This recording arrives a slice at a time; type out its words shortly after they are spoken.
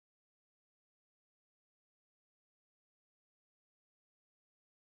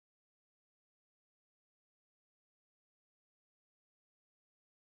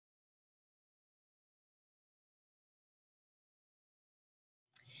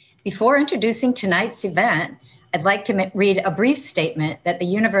Before introducing tonight's event, I'd like to read a brief statement that the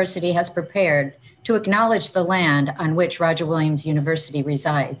university has prepared to acknowledge the land on which Roger Williams University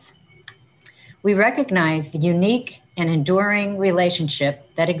resides. We recognize the unique and enduring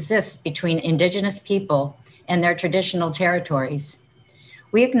relationship that exists between Indigenous people and their traditional territories.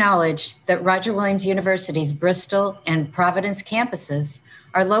 We acknowledge that Roger Williams University's Bristol and Providence campuses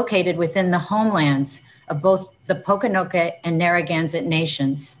are located within the homelands of both the Pokanoket and Narragansett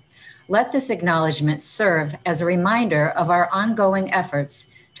nations. Let this acknowledgement serve as a reminder of our ongoing efforts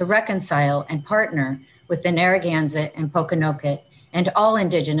to reconcile and partner with the Narragansett and Pokanoket and all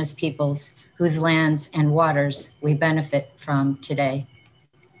Indigenous peoples whose lands and waters we benefit from today.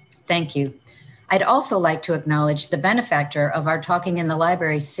 Thank you. I'd also like to acknowledge the benefactor of our Talking in the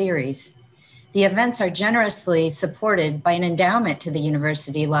Library series. The events are generously supported by an endowment to the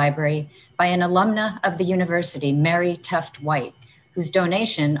university library by an alumna of the university, Mary Tuft White, whose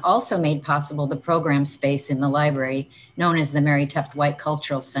donation also made possible the program space in the library known as the Mary Tuft White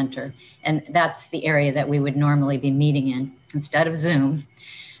Cultural Center. And that's the area that we would normally be meeting in instead of Zoom.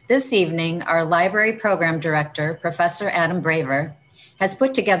 This evening, our library program director, Professor Adam Braver, has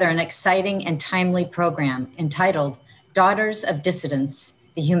put together an exciting and timely program entitled Daughters of Dissidents,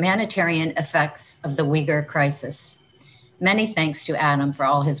 the Humanitarian Effects of the Uyghur Crisis. Many thanks to Adam for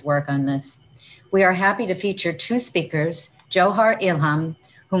all his work on this. We are happy to feature two speakers, Johar Illham,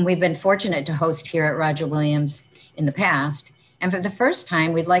 whom we've been fortunate to host here at Roger Williams in the past. And for the first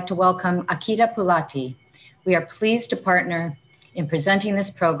time, we'd like to welcome Akida Pulati. We are pleased to partner in presenting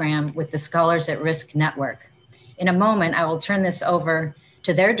this program with the Scholars at Risk Network. In a moment, I will turn this over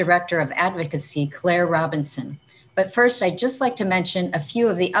to their Director of Advocacy, Claire Robinson. But first, I'd just like to mention a few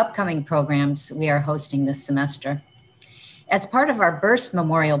of the upcoming programs we are hosting this semester. As part of our Burst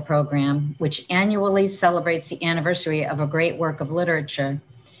Memorial Program, which annually celebrates the anniversary of a great work of literature,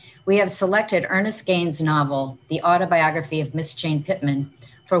 we have selected Ernest Gaines' novel, The Autobiography of Miss Jane Pittman,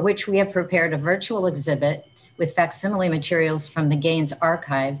 for which we have prepared a virtual exhibit with facsimile materials from the Gaines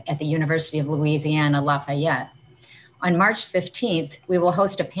Archive at the University of Louisiana, Lafayette. On March 15th, we will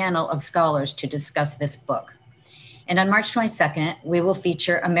host a panel of scholars to discuss this book. And on March 22nd, we will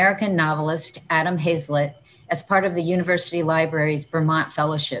feature American novelist Adam Hazlett as part of the University Library's Vermont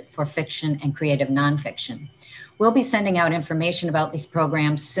Fellowship for Fiction and Creative Nonfiction. We'll be sending out information about these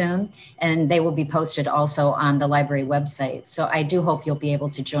programs soon, and they will be posted also on the library website. So I do hope you'll be able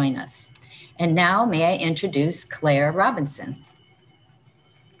to join us. And now, may I introduce Claire Robinson.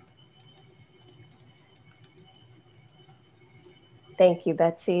 Thank you,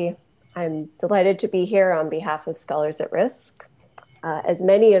 Betsy. I'm delighted to be here on behalf of Scholars at Risk. As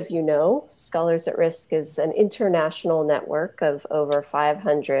many of you know, Scholars at Risk is an international network of over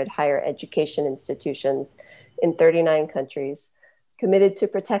 500 higher education institutions in 39 countries, committed to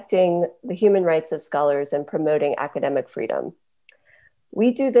protecting the human rights of scholars and promoting academic freedom.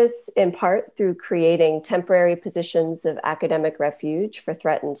 We do this in part through creating temporary positions of academic refuge for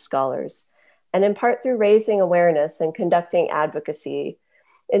threatened scholars, and in part through raising awareness and conducting advocacy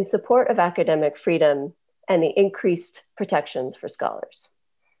in support of academic freedom and the increased protections for scholars.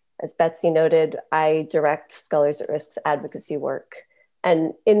 As Betsy noted, I direct Scholars at Risk's advocacy work.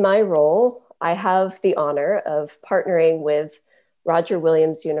 And in my role, I have the honor of partnering with Roger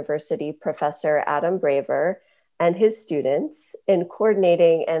Williams University Professor Adam Braver and his students in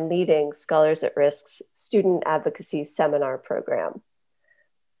coordinating and leading Scholars at Risk's Student Advocacy Seminar Program.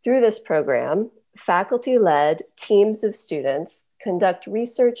 Through this program, faculty-led teams of students conduct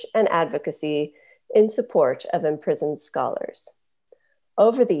research and advocacy in support of imprisoned scholars.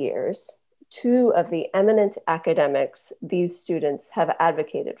 Over the years, two of the eminent academics these students have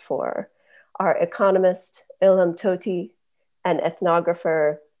advocated for are economist Illham Toti and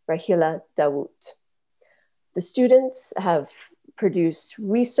ethnographer Rahila Dawood. The students have produced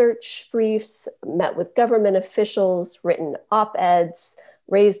research briefs, met with government officials, written op-eds,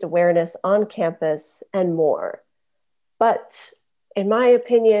 raised awareness on campus, and more. But in my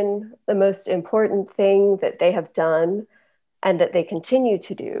opinion, the most important thing that they have done and that they continue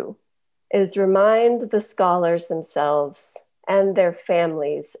to do is remind the scholars themselves and their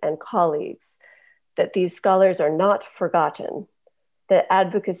families and colleagues that these scholars are not forgotten, that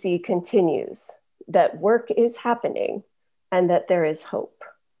advocacy continues, that work is happening, and that there is hope.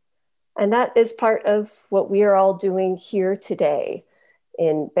 And that is part of what we are all doing here today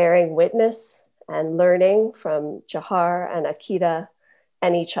in bearing witness and learning from Johar and Akida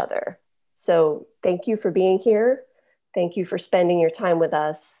and each other. So thank you for being here. Thank you for spending your time with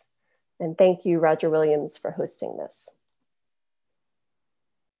us. And thank you, Roger Williams, for hosting this.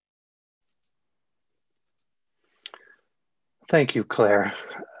 Thank you, Claire.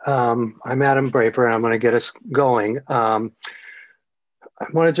 I'm Adam Braver, and I'm going to get us going. I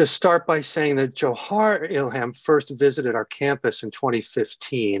want to just start by saying that Johar Illham first visited our campus in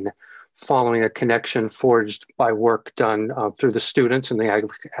 2015, following a connection forged by work done through the students in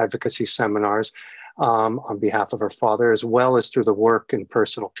the advocacy seminars on behalf of her father, as well as through the work and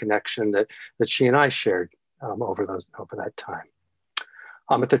personal connection that she and I shared over that time.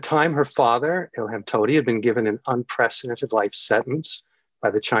 At the time, her father, Illham Tohti, had been given an unprecedented life sentence by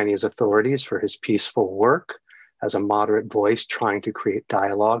the Chinese authorities for his peaceful work as a moderate voice trying to create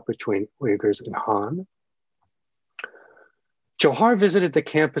dialogue between Uyghurs and Han. Johar visited the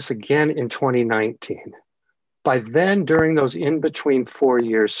campus again in 2019. By then, during those in-between 4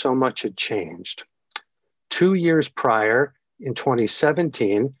 years, so much had changed. 2 years prior, in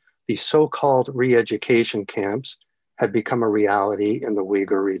 2017, the so-called re-education camps had become a reality in the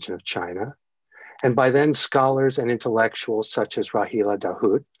Uyghur region of China. And by then, scholars and intellectuals such as Rahila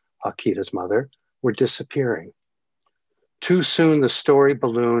Dahoud, Akida's mother, were disappearing. Too soon, the story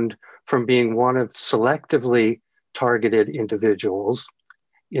ballooned from being one of selectively targeted individuals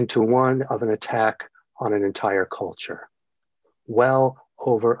into one of an attack on an entire culture. Well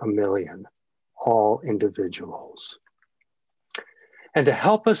over 1 million, all individuals. And to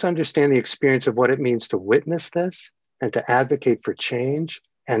help us understand the experience of what it means to witness this and to advocate for change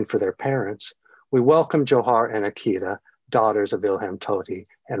and for their parents, we welcome Johar and Akida, daughters of Illham Tohti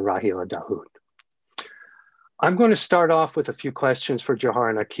and Rahila Dahoud. I'm going to start off with a few questions for Johar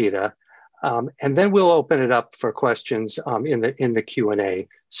and Akida, and then we'll open it up for questions in the Q&A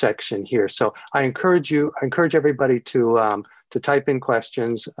section here. So I encourage everybody to type in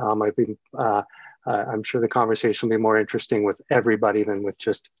questions. I'm sure the conversation will be more interesting with everybody than with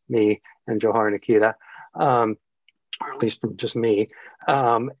just me and Johar and Akida, or at least just me.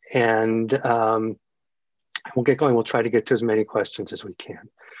 And we'll get going. We'll try to get to as many questions as we can.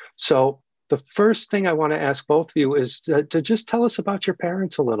 So the first thing I want to ask both of you is to just tell us about your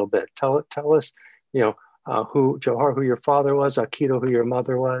parents a little bit. Tell us, who Johar, who your father was, Akida, who your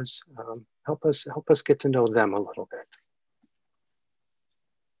mother was. Help us get to know them a little bit.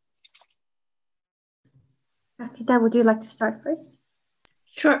 Akida, would you like to start first?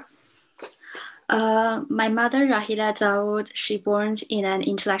 Sure. My mother, Rahila Dahoud, she born in an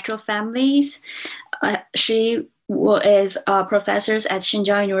intellectual family. She was professors at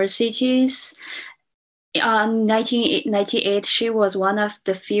Xinjiang universities. In 1998, she was one of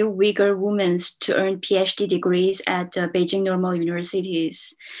the few Uyghur women to earn PhD degrees at Beijing Normal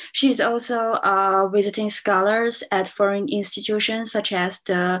Universities. She is also visiting scholars at foreign institutions such as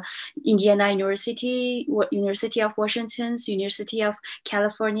the Indiana University, University of Washington, University of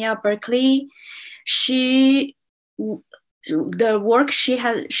California, Berkeley. The work she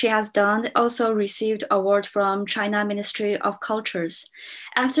has done also received award from China Ministry of Cultures.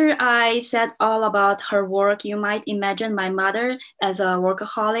 After I said all about her work, you might imagine my mother as a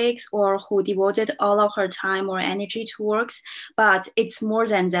workaholic or who devoted all of her time or energy to works, but it's more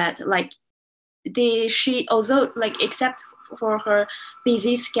than that. She also except for her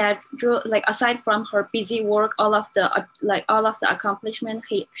busy schedule, aside from her busy work, all of the accomplishment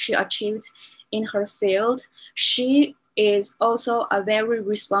she achieved in her field, she is also a very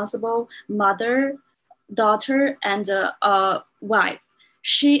responsible mother, daughter, and a wife.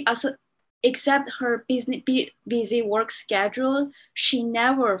 She also, except her busy work schedule, she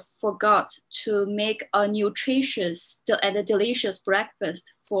never forgot to make a nutritious and delicious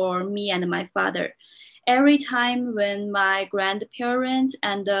breakfast for me and my father. Every time when my grandparents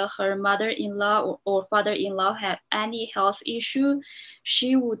and her mother-in-law or father-in-law had any health issue,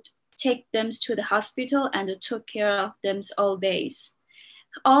 she would take them to the hospital and took care of them all days.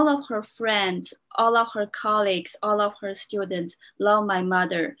 All of her friends, all of her colleagues, all of her students love my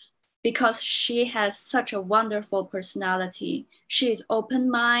mother because she has such a wonderful personality. She is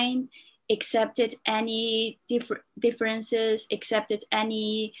open-minded, accepted any differences, accepted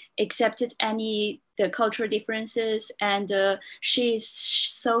any the cultural differences, and she is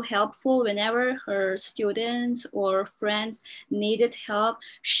so helpful whenever her students or friends needed help.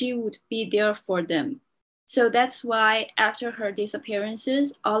 She would be there for them. So that's why after her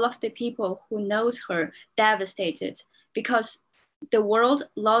disappearances, all of the people who knows her devastated because the world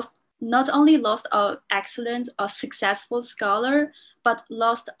not only lost an excellent or successful scholar, but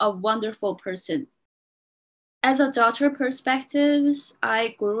lost a wonderful person. As a daughter perspectives, I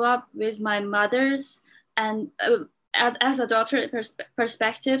grew up with my mother's, and as a daughter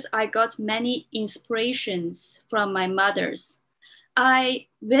perspectives, I got many inspirations from my mother's. I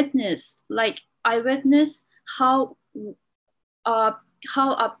witnessed how a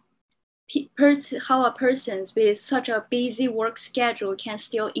how a person with such a busy work schedule can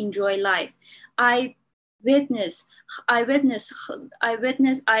still enjoy life. I witness I witness I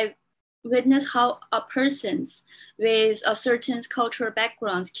witness I witness how a persons with a certain cultural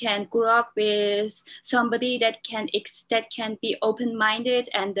backgrounds can grow up with somebody that can be open-minded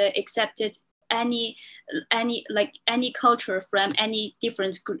and accepted any culture from any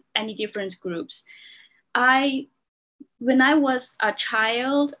different groups. When I was a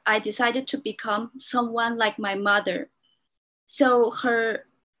child, I decided to become someone like my mother. So her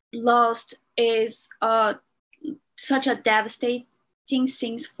loss is such a devastating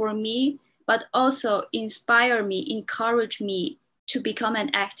thing for me, but also encourage me to become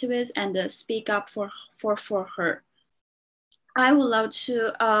an activist and speak up for her. I would love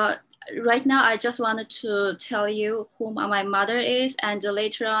to, right now, I just wanted to tell you who my mother is, and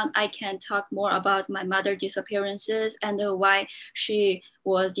later on I can talk more about my mother's disappearances and why she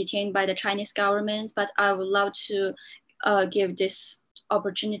was detained by the Chinese government. But I would love to give this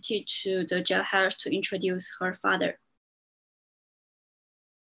opportunity to the Jawahar to introduce her father.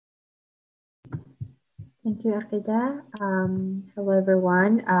 Thank you, Akida. Hello,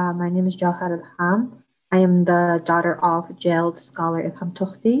 everyone. My name is Jawahar Illham. I am the daughter of jailed scholar Illham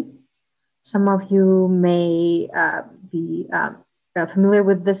Tohti. Some of you may be familiar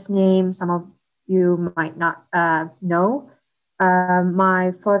with this name. Some of you might not know.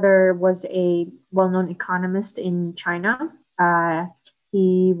 My father was a well-known economist in China.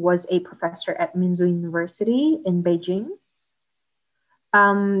 He was a professor at Minzu University in Beijing.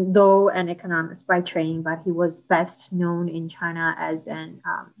 Though an economist by training, but he was best known in China as an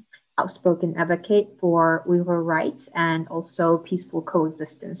outspoken advocate for Uyghur rights and also peaceful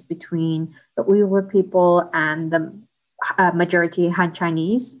coexistence between the Uyghur people and the majority Han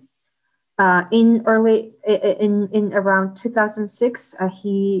Chinese. In around 2006,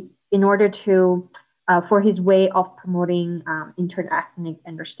 in order to for his way of promoting inter-ethnic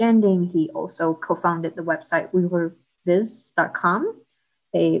understanding, he also co-founded the website UighurBiz.com.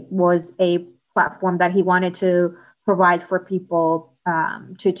 It was a platform that he wanted to provide for people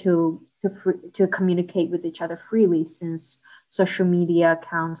to communicate with each other freely, since social media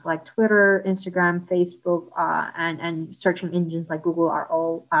accounts like Twitter, Instagram, Facebook, and searching engines like Google are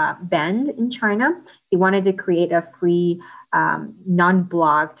all banned in China. He wanted to create a free,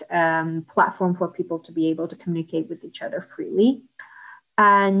 non-blocked platform for people to be able to communicate with each other freely.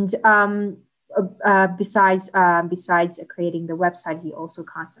 And besides creating the website, he also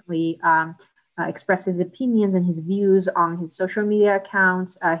constantly expresses opinions and his views on his social media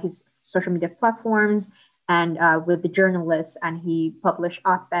accounts, his social media platforms, and with the journalists. And he published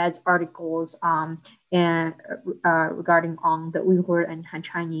op-eds, articles, and regarding on the Uyghur and Han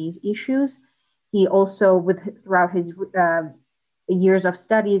Chinese issues. He also, throughout his years of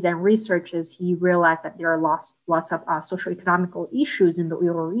studies and researches, he realized that there are lots of socio-economical issues in the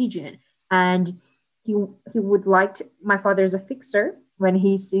Uyghur region. And he would like to, my father is a fixer. When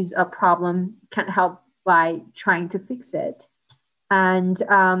he sees a problem, can't help by trying to fix it. And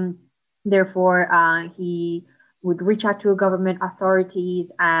therefore, he would reach out to government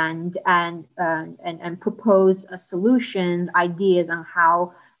authorities and propose solutions, ideas on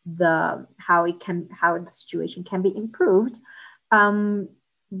how the situation can be improved.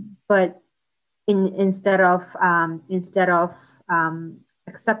 But instead of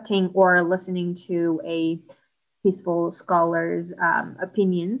accepting or listening to a peaceful scholars'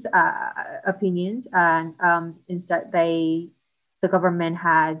 opinions, and instead the government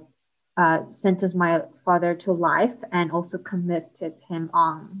had sentenced my father to life and also convicted him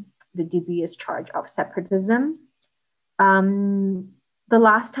on the dubious charge of separatism. The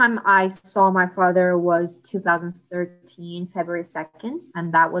last time I saw my father was 2013, February 2nd,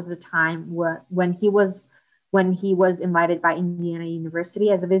 and that was the time when he was invited by Indiana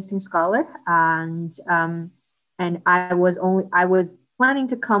University as a visiting scholar, and I was planning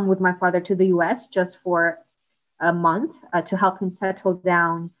to come with my father to the U.S. just for a month to help him settle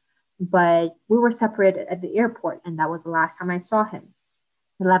down, but we were separated at the airport, and that was the last time I saw him.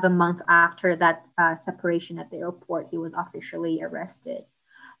 11 months after that separation at the airport, he was officially arrested.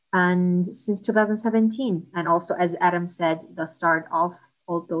 And since 2017, and also as Adam said, the start of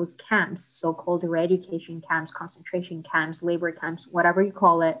all those camps, so-called re-education camps, concentration camps, labor camps, whatever you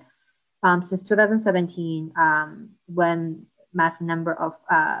call it, since 2017, when massive number of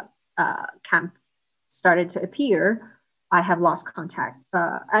camps started to appear, I have lost contact,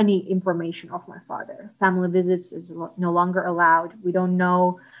 any information of my father. Family visits is no longer allowed. We don't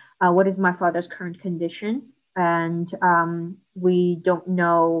know what is my father's current condition. And we don't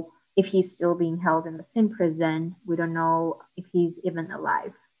know if he's still being held in the same prison. We don't know if he's even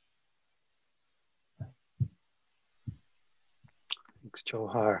alive. Thanks,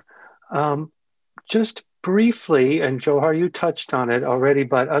 Johar. Just briefly, and Johar, you touched on it already,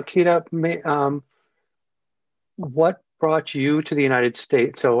 but Akida, what brought you to the United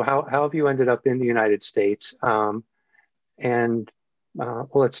States? So how have you ended up in the United States? Well,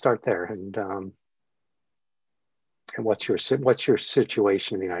 let's start there. And what's your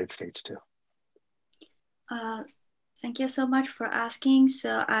situation in the United States too? Thank you so much for asking.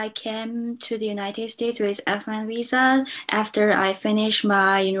 So I came to the United States with F1 visa after I finished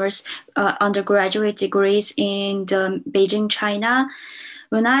my undergraduate degrees in Beijing, China.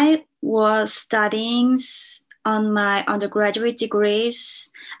 When I was studying on my undergraduate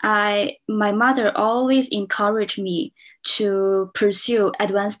degrees, my mother always encouraged me to pursue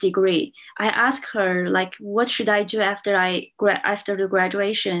advanced degree. I asked her, like, what should I do after the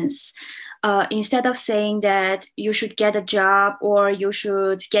graduations? Instead of saying that you should get a job or you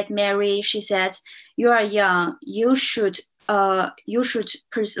should get married, she said, you are young, you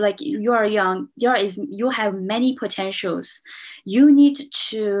are young, you have many potentials. You need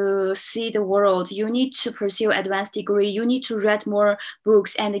to see the world. You need to pursue advanced degree. You need to read more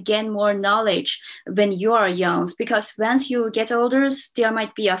books and gain more knowledge when you are young. Because once you get older, there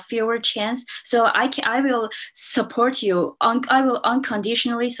might be a fewer chance. So I will support you. I will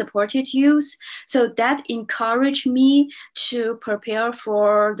unconditionally support you. So that encouraged me to prepare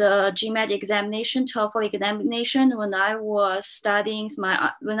for the GMAT examination, TOEFL examination when I was studying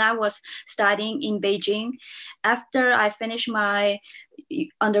in Beijing. After I finished my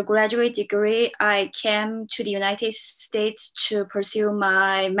undergraduate degree, I came to the United States to pursue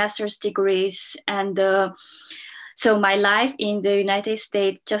my master's degrees. And so my life in the United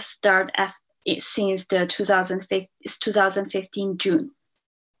States just started since the 2015 June.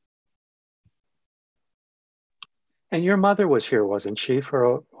 And your mother was here, wasn't she, for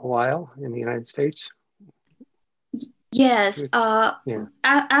a while in the United States? Yes. Yeah.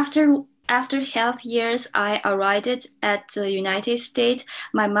 After half years, I arrived at the United States.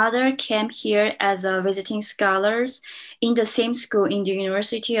 My mother came here as a visiting scholar in the same school in the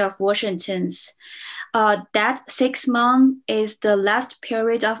University of Washington. That 6 months is the last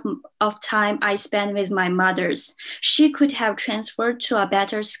period of time I spent with my mother's. She could have transferred to a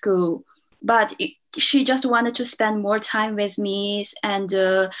better school, but she just wanted to spend more time with me and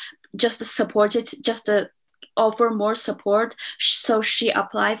offer more support. So she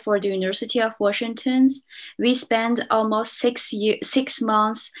applied for the University of Washington. We spent almost 6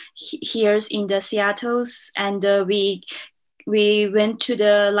 months here in the Seattle, and we went to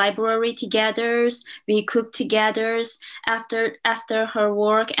the library together. We cooked together. After her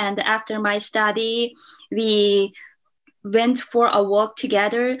work and after my study, we went for a walk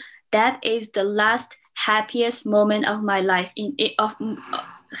together. That is the last happiest moment of my life.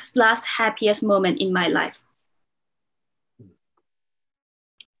 Last happiest moment in my life.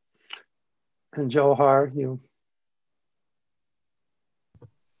 And Johar, you?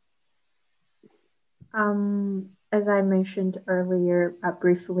 As I mentioned earlier,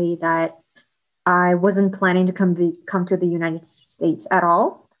 briefly, that I wasn't planning to come to the United States at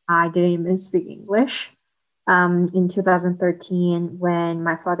all. I didn't even speak English. In 2013, when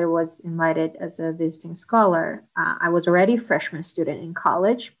my father was invited as a visiting scholar, I was already a freshman student in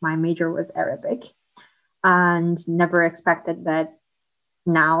college. My major was Arabic, and never expected that.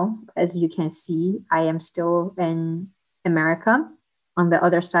 Now, as you can see, I am still in America on the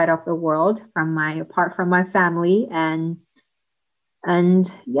other side of the world apart from my family, and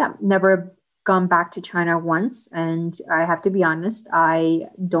yeah, never gone back to China once. And I have to be honest, I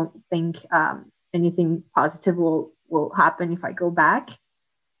don't think anything positive will happen if I go back.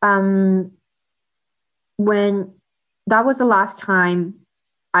 When that was the last time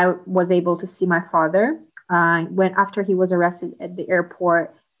I was able to see my father. After he was arrested at the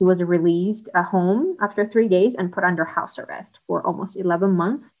airport, he was released at home after 3 days and put under house arrest for almost 11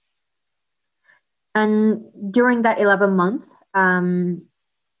 months. And during that 11 months,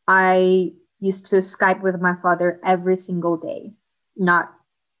 I used to Skype with my father every single day, not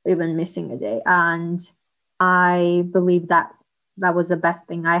even missing a day. And I believe that was the best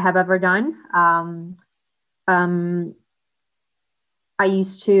thing I have ever done.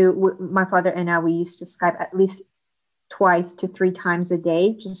 My father and I, we used to Skype at least 2 to 3 times a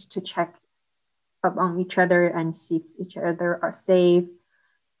day just to check up on each other and see if each other are safe.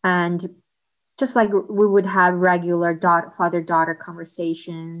 And just like we would have regular father-daughter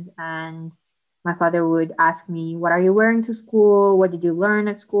conversations, and my father would ask me, what are you wearing to school? What did you learn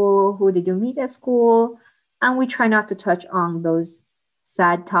at school? Who did you meet at school? And we try not to touch on those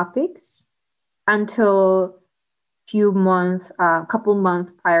sad topics until couple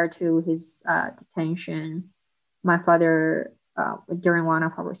months prior to his detention. My father during one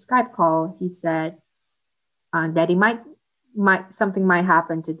of our Skype call, he said, Daddy might something might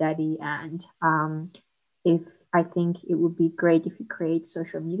happen to Daddy, and if I think it would be great if you create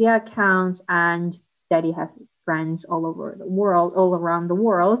social media accounts, and Daddy have friends all over the world, all around the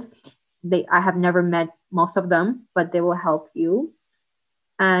world. I have never met most of them, but they will help you.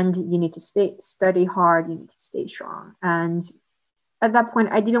 And you need to study hard, you need to stay strong. And at that point,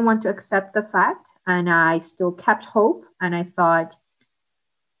 I didn't want to accept the fact, and I still kept hope, and I thought,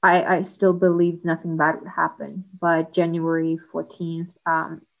 I still believed nothing bad would happen. But January 15th,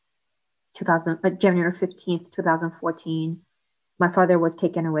 2014, my father was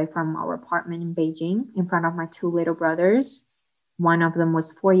taken away from our apartment in Beijing in front of my two little brothers. One of them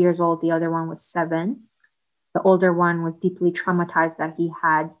was 4 years old, the other one was 7. The older one was deeply traumatized that he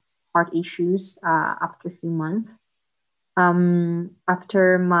had heart issues after a few months.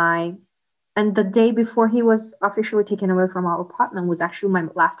 And the day before he was officially taken away from our apartment was actually my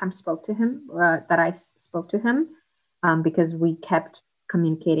last time spoke to him, because we kept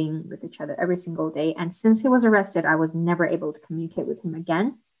communicating with each other every single day. And since he was arrested, I was never able to communicate with him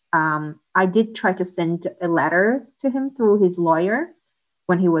again. I did try to send a letter to him through his lawyer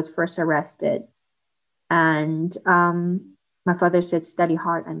when he was first arrested. And my father said, study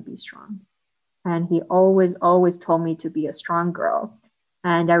hard and be strong. And he always told me to be a strong girl.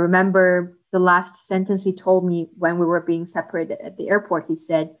 And I remember the last sentence he told me when we were being separated at the airport. He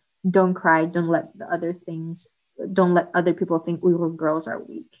said, don't cry, don't let other people think we little girls are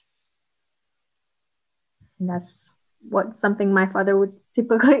weak. And that's something my father would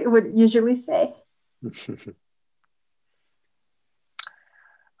usually say.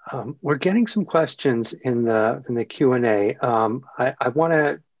 We're getting some questions in the Q&A. I want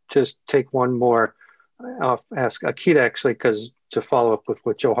to just take one more. I'll ask Akida, actually, because to follow up with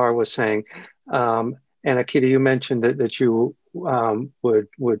what Johar was saying. And Akida, you mentioned that you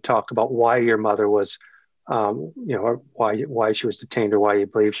would talk about why your mother was, or why she was detained, or why you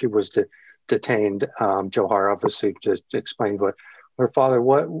believe she was detained. Johar obviously just explained what her father.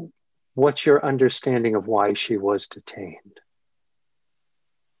 What's your understanding of why she was detained?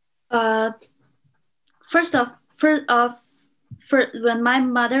 First off, when my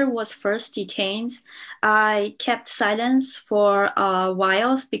mother was first detained, I kept silence for a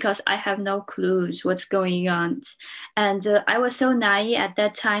while because I have no clues what's going on. And I was so naive at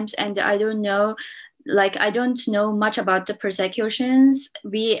that time, and I don't know much about the persecutions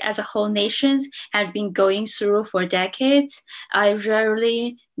we as a whole nation has been going through for decades. I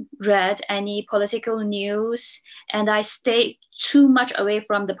rarely read any political news, and I stayed too much away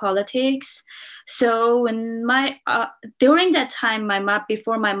from the politics. So when during that time,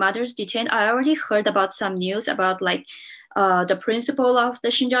 before my mother's detained, I already heard about some news about the principal of the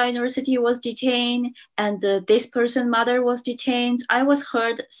Xinjiang University was detained, and this person's mother was detained. I was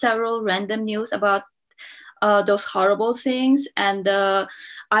heard several random news about those horrible things, and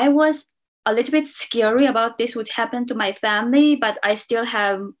I was a little bit scary about this would happen to my family, but I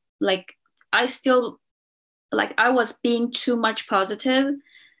was being too much positive.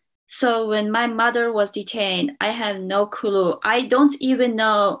 So when my mother was detained, I have no clue. I don't even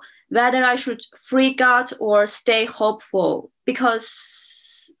know whether I should freak out or stay hopeful,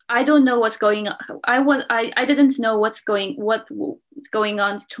 because I don't know what's going on. I didn't know what's going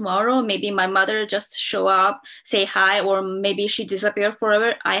on tomorrow. Maybe my mother just show up, say hi, or maybe she disappeared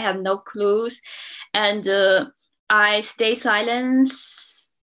forever. I have no clues. And I stay silent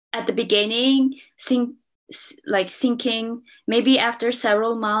at the beginning, thinking maybe after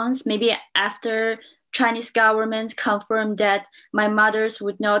several months, maybe after Chinese government confirmed that my mothers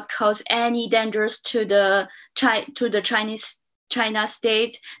would not cause any dangers to the China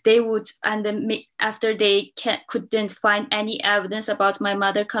state, they would, and then after they couldn't find any evidence about my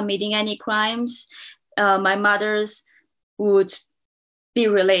mother committing any crimes, my mothers would be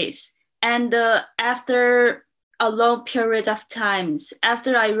released. And after a long period of times,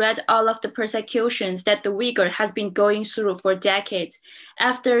 after I read all of the persecutions that the Uyghur has been going through for decades,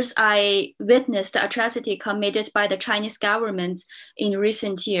 after I witnessed the atrocity committed by the Chinese government in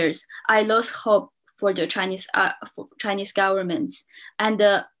recent years, I lost hope for the Chinese government. And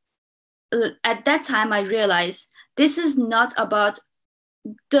at that time, I realized this is not about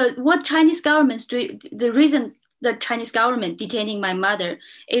what Chinese governments do. The reason the Chinese government detaining my mother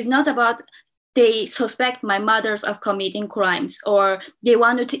is not about they suspect my mother's of committing crimes, or they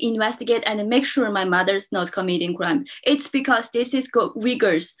wanted to investigate and make sure my mother's not committing crimes. It's because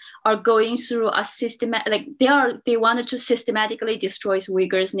Uyghurs are going through a they wanted to systematically destroy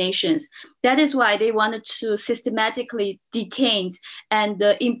Uyghurs nations. That is why they wanted to systematically detain and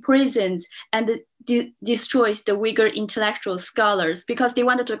imprison and destroys the Uyghur intellectual scholars because they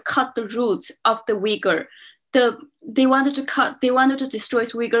wanted to cut the roots of the Uyghur. They wanted to destroy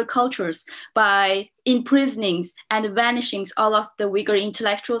Uyghur cultures by imprisoning and vanishing all of the Uyghur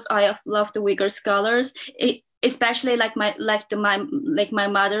intellectuals, all of the Uyghur scholars. Especially like my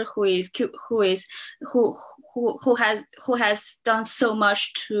mother, who has done so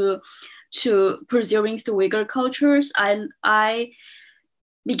much to preserving the Uyghur cultures. I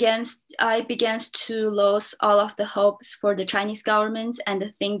began to lose all of the hopes for the Chinese government, and I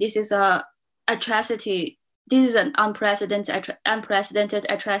think this is a atrocity. This is an unprecedented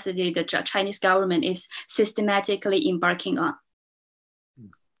atrocity the Chinese government is systematically embarking on.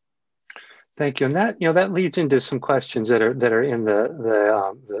 Thank you, and that leads into some questions that are in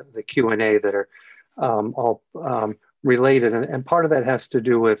the Q&A that are all related, and part of that has to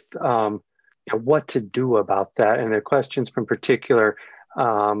do with what to do about that, and there are questions from particularly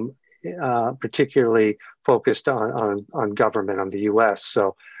focused on government, on the U.S.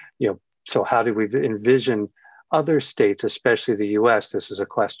 So how do we envision other states, especially the U.S., this is a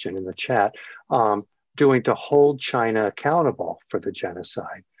question in the chat, doing to hold China accountable for the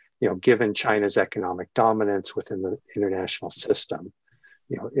genocide, given China's economic dominance within the international system?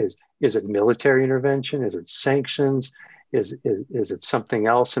 Is it military intervention? Is it sanctions? Is it something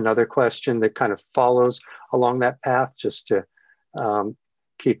else? Another question that kind of follows along that path, just to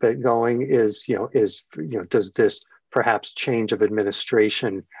keep it going, is does this perhaps change of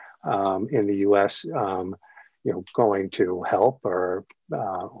administration in the U.S. Going to help or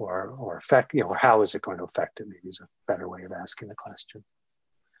affect, or how is it going to affect it? Maybe is a better way of asking the question.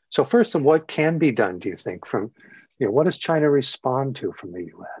 So first, of what can be done, do you think, from, what does China respond to from the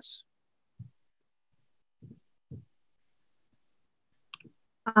U.S.?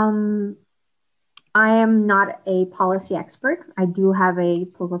 I am not a policy expert. I do have a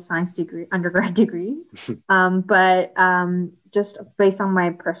political science degree, undergrad degree, but just based on my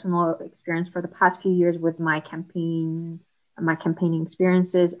personal experience for the past few years with my campaigning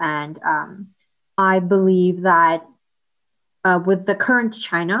experiences, and I believe that with the current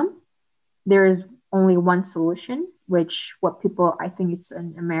China, there is only one solution, which what people, I think it's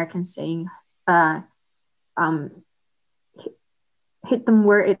an American saying, hit them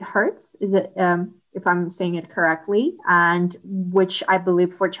where it hurts. Is it, if I'm saying it correctly, and which I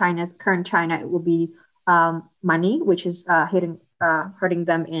believe for current China, it will be money, which is hurting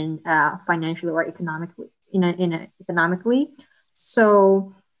them in financially or economically, economically.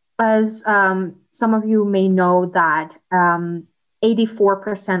 So as some of you may know that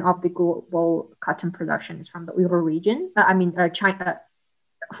 84% of the global cotton production is from the Uyghur region. China,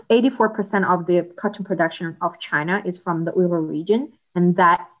 84% of the cotton production of China is from the Uyghur region, and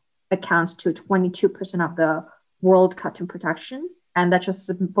that accounts to 22% of the world cotton production. And that's just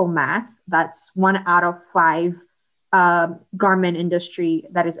simple math. That's 1 out of 5 garment industry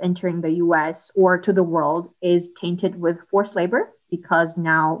that is entering the US or to the world is tainted with forced labor, because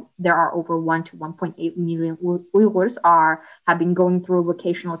now there are over 1 to 1.8 million Uyghurs have been going through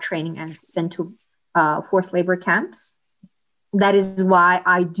vocational training and sent to forced labor camps. That is why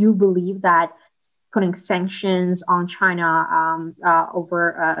I do believe that putting sanctions on China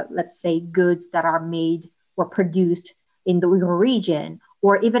over, let's say, goods that are made or produced in the Uyghur region,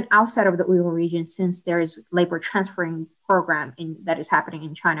 or even outside of the Uyghur region, since there is labor transferring program that is happening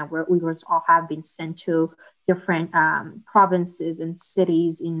in China, where Uyghurs all have been sent to different provinces and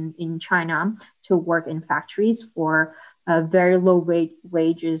cities in China to work in factories for very low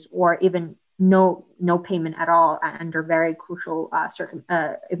wages, or even no payment at all under very crucial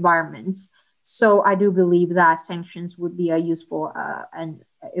environments. So I do believe that sanctions would be a useful and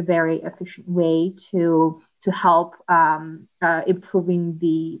a very efficient way to help improving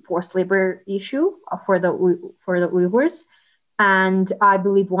the forced labor issue for the Uyghurs. And I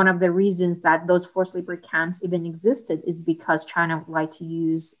believe one of the reasons that those forced labor camps even existed is because China would like to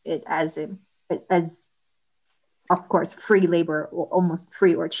use it as of course, free labor, or almost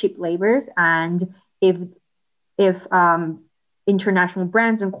free or cheap labors. And if international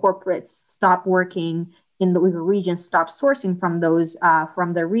brands and corporates stop working in the Uyghur region, stop sourcing from those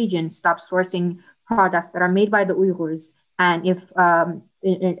from the region, stop sourcing products that are made by the Uyghurs, and if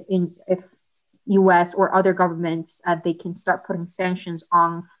U.S. or other governments they can start putting sanctions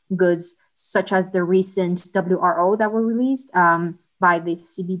on goods such as the recent WRO that were released by the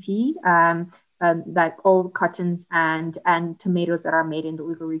CBP. That all cottons and tomatoes that are made in the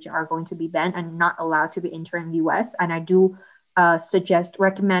Uyghur region are going to be banned and not allowed to be entering the U.S. And I do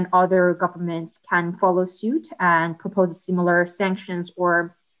recommend other governments can follow suit and propose similar sanctions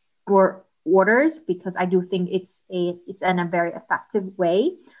or orders, because I do think it's a very effective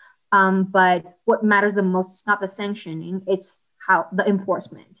way But what matters the most is not the sanctioning, it's how the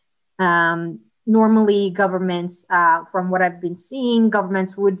enforcement. Normally governments, from what I've been seeing,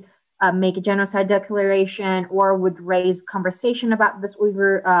 governments would make a genocide declaration or would raise conversation about this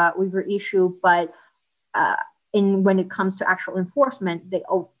Uyghur issue, but when it comes to actual enforcement, they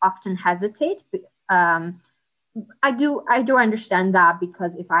often hesitate. I do understand that,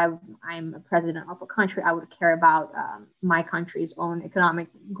 because if I'm a president of a country, I would care about my country's own economic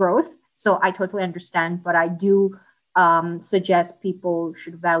growth. So I totally understand, but I do suggest people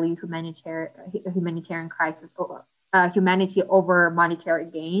should value humanitarian crisis, humanity over monetary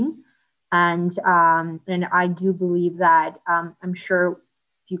gain. And I do believe that I'm sure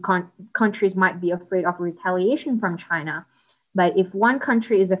countries might be afraid of retaliation from China. But if one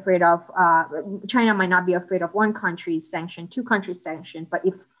country is afraid of, China might not be afraid of one country's sanction, two countries' sanction, but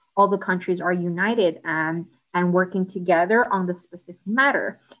if all the countries are united and working together on the specific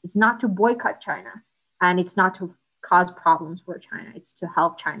matter, it's not to boycott China, and it's not to cause problems for China, it's to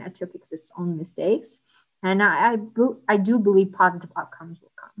help China to fix its own mistakes. And I do believe positive outcomes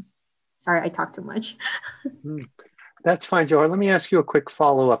will come. Sorry, I talked too much. That's fine, Johar. Let me ask you a quick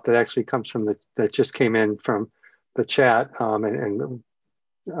follow-up that actually comes from that just came in from the chat, and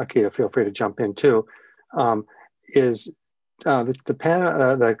Akida, feel free to jump in too. The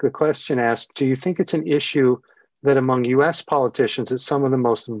question asked, do you think it's an issue that among U.S. politicians that some of the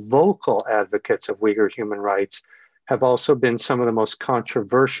most vocal advocates of Uyghur human rights have also been some of the most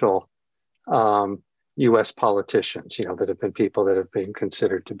controversial U.S. politicians, that have been people that have been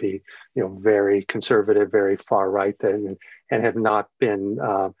considered to be, very conservative, very far right, and have not been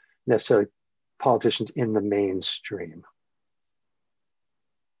necessarily politicians in the mainstream?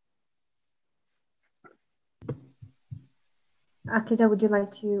 Akida, would you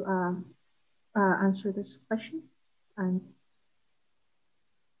like to answer this question?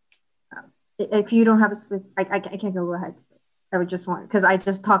 If you don't have I can't go ahead. I would just want, because I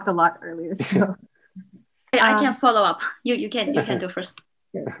just talked a lot earlier. So I can follow up. You can do first.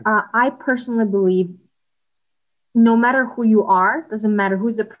 I personally believe no matter who you are, doesn't matter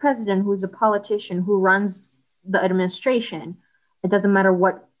who's a president, who's a politician, who runs the administration, it doesn't matter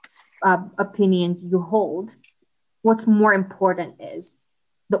what opinions you hold. What's more important is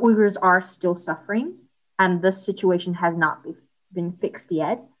the Uyghurs are still suffering, and this situation has not been fixed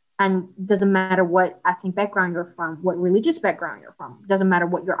yet. And doesn't matter what ethnic background you're from, what religious background you're from, doesn't matter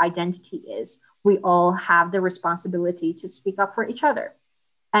what your identity is. We all have the responsibility to speak up for each other.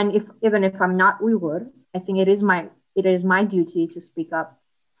 And even if I'm not Uyghur, I think it is my duty to speak up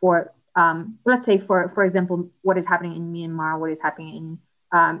for, let's say for example, what is happening in Myanmar, what is happening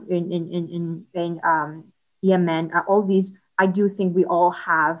in Yemen, all these. I do think we all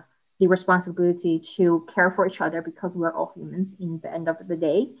have the responsibility to care for each other, because we're all humans in the end of the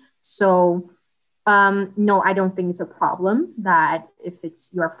day. So no, I don't think it's a problem that if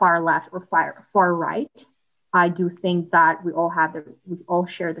you're far left or far right. I do think that we all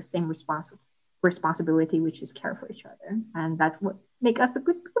share the same responsibility, which is care for each other, and that's what makes us a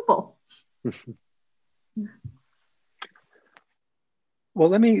good people. Well,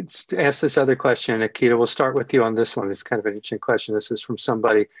 let me ask this other question, Akida. We'll start with you on this one. It's kind of an interesting question. This is from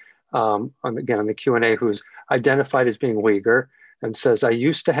somebody on the Q&A who's identified as being Uyghur and says, I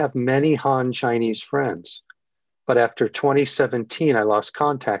used to have many Han Chinese friends, but after 2017, I lost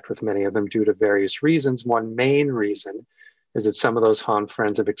contact with many of them due to various reasons. One main reason is that some of those Han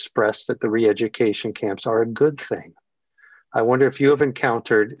friends have expressed that the re-education camps are a good thing. I wonder if you have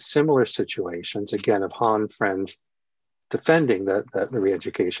encountered similar situations, again, of Han friends defending the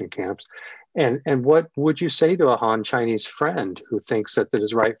re-education camps. And what would you say to a Han Chinese friend who thinks that it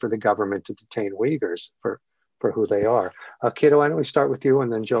is right for the government to detain Uyghurs for who they are? Akida, why don't we start with you,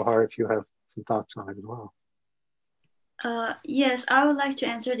 and then Johar, if you have some thoughts on it as well. Yes, I would like to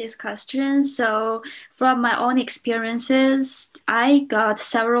answer this question. So from my own experiences, I got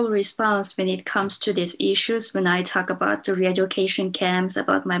several responses when it comes to these issues. When I talk about the re-education camps,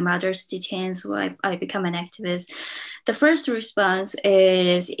 about my mother's detained, so I become an activist. The first response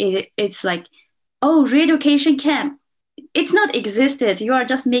is, it's like, oh, re-education camp. It's not existed. You are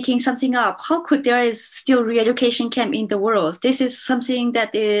just making something up. How could there is still re-education camp in the world? This is something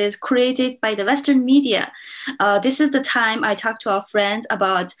that is created by the Western media. This is the time I talked to a friend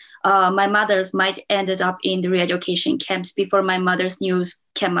about my mother's might ended up in the re-education camps before my mother's news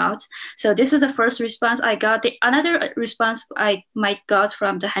came out. So this is the first response I got. Another response I might got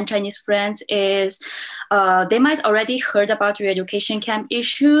from the Han Chinese friends is they might already heard about re-education camp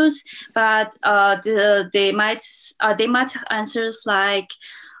issues, but they might answers like,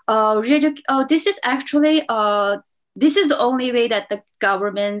 this is actually this is the only way that the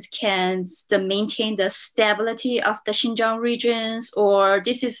government can maintain the stability of the Xinjiang regions, or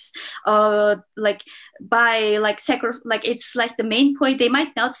this is like by like it's like the main point. They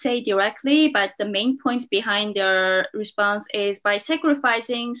might not say directly, but the main point behind their response is by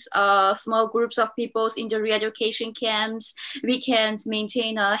sacrificing small groups of peoples in the re-education camps, we can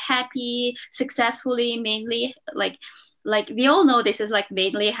maintain a happy, successfully, mainly like we all know this is like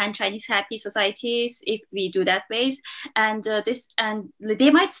mainly Han Chinese happy societies if we do that ways, and they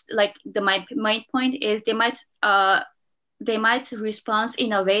might like my point is they might respond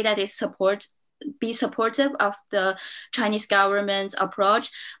in a way that is be supportive of the Chinese government's approach,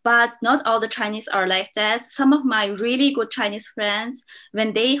 but not all the Chinese are like that. Some of my really good Chinese friends,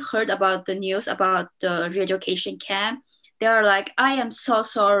 when they heard about the news about the re-education camp, they're like, I am so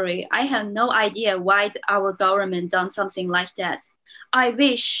sorry. I have no idea why our government done something like that. I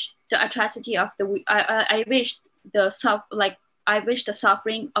wish the atrocity of I wish the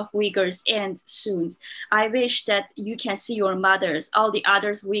suffering of Uyghurs ends soon. I wish that you can see your mothers, all the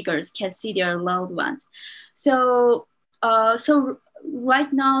other Uyghurs can see their loved ones. So, so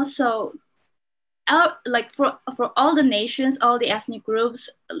right now, so like for all the nations, all the ethnic groups,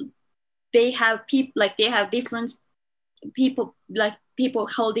 they have different people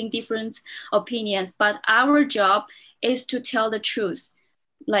holding different opinions, but our job is to tell the truth.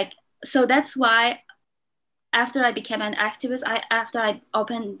 Like, so that's why after I became an activist, after I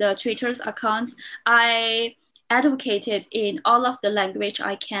opened the Twitter's accounts, I advocated in all of the language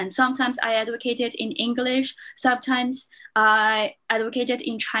I can. Sometimes I advocated in English, sometimes I advocated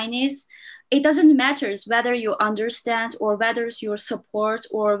in Chinese. It doesn't matter whether you understand or whether you support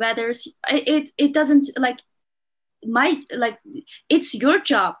or whether it doesn't like it's your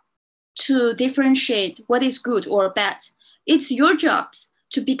job to differentiate what is good or bad. It's your job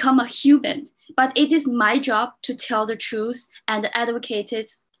to become a human, but it is my job to tell the truth and advocate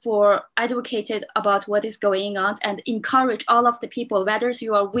about what is going on and encourage all of the people, whether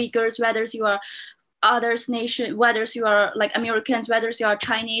you are Uyghurs, whether you are others nation, whether you are like Americans, whether you are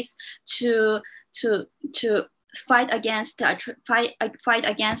Chinese, to fight against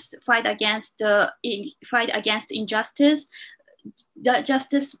injustice.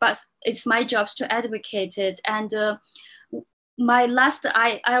 Justice, but it's my job to advocate it. And my last,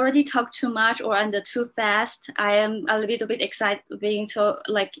 I already talked too much or under too fast. I am a little bit excited, being so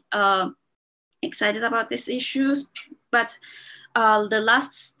like excited about these issues. But the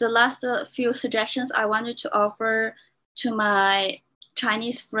last few suggestions I wanted to offer to my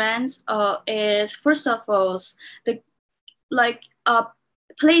Chinese friends is, first of all,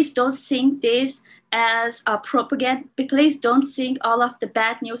 please don't think this as a propaganda. Please don't think all of the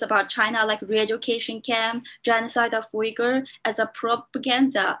bad news about China, like re-education camp, genocide of Uyghur, as a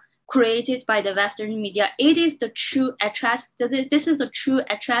propaganda created by the Western media. It is the true atrocity. This is the true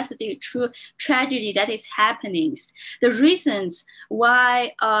atrocity, true tragedy that is happening. The reasons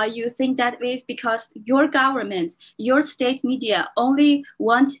why you think that way is because your government, your state media only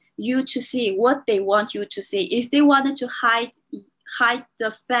want you to see what they want you to see. If they wanted to hide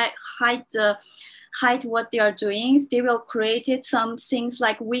the fact, hide what they are doing, they will create it some things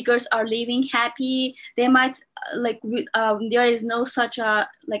like Uyghurs are living happy. They might there is no such a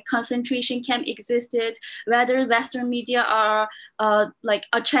like concentration camp existed. Whether Western media are like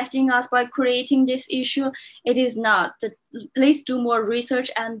attracting us by creating this issue, it is not. Please do more research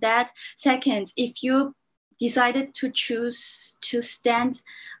on that. Second, if you decided to choose to stand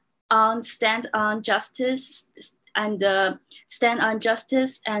on justice and stand on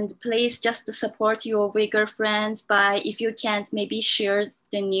justice, and please just support your Uyghur friends by, if you can't, maybe share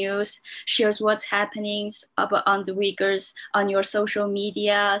the news, shares what's happening on the Uyghurs on your social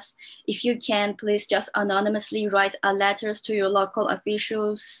medias. If you can, please just anonymously write letters to your local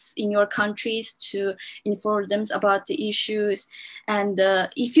officials in your countries to inform them about the issues. And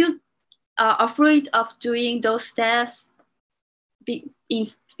if you are afraid of doing those steps,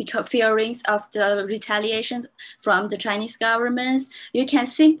 because fearing of the retaliation from the Chinese governments, you can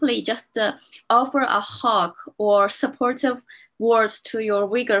simply just offer a hug or supportive words to your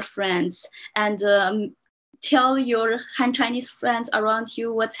Uyghur friends and tell your Han Chinese friends around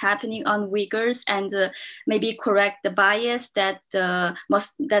you what's happening on Uyghurs, and maybe correct the bias that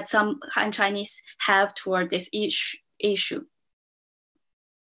some Han Chinese have toward this issue.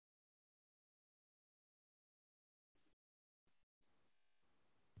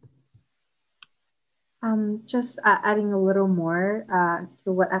 Just adding a little more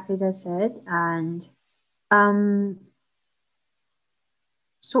to what Akida said, and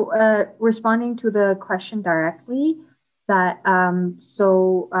responding to the question directly, that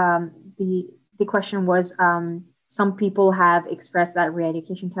the question was some people have expressed that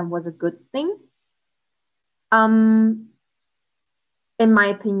re-education camp was a good thing. In my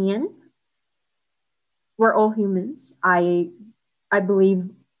opinion, we're all humans. I believe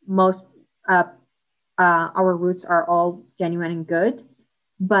most our roots are all genuine and good,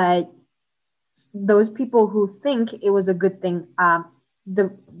 but those people who think it was a good thing,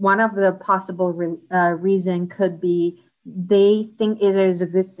 one of the possible reason could be they think it is a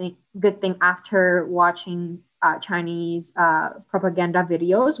good thing after watching Chinese propaganda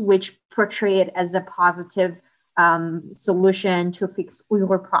videos, which portray it as a positive solution to fix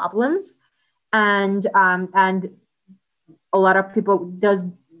Uyghur problems, and a lot of people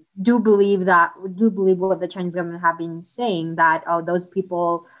do believe what the Chinese government have been saying, that those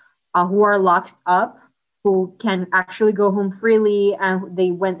people who are locked up, who can actually go home freely, and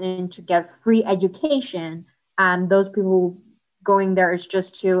they went in to get free education, and those people going there is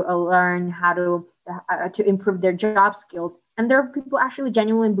just to learn how to improve their job skills. And there are people actually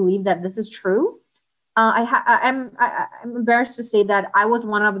genuinely believe that this is true. I'm embarrassed to say that I was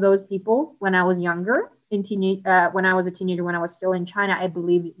one of those people when I was younger. When I was a teenager, when I was still in China, I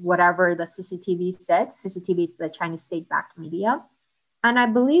believed whatever the CCTV said. CCTV is the Chinese state-backed media. And I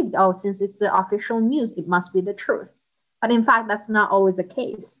believed, since it's the official news, it must be the truth. But in fact, that's not always the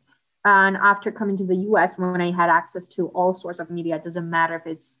case. And after coming to the US, when I had access to all sorts of media, it doesn't matter if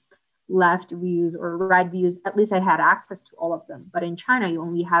it's left views or right views, at least I had access to all of them. But in China, you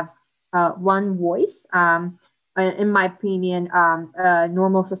only have one voice. In my opinion,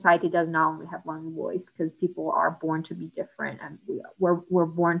 normal society does not only have one voice, because people are born to be different, and we're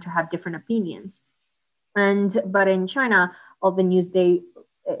born to have different opinions. But in China, all the news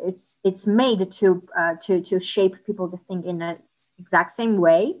it's made to shape people to think in the exact same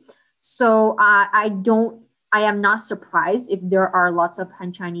way. So I am not surprised if there are lots of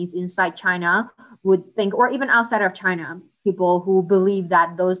Han Chinese inside China would think, or even outside of China, people who believe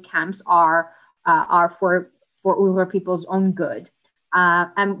that those camps are for Uyghur people's own good.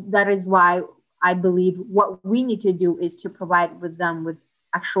 And that is why I believe what we need to do is to provide them with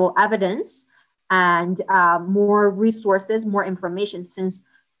actual evidence and more resources, more information, since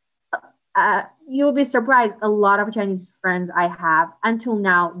you'll be surprised, a lot of Chinese friends I have, until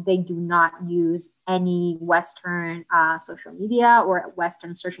now, they do not use any Western social media or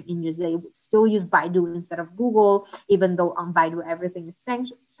Western search engines. They still use Baidu instead of Google, even though on Baidu everything is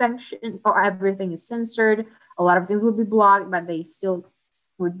sanctioned or everything is censored. A lot of things would be blocked, but they still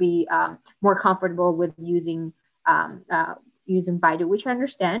would be more comfortable with using Baidu, which I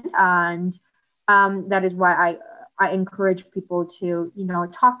understand. And that is why I encourage people to,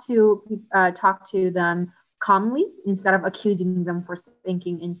 talk to them calmly instead of accusing them for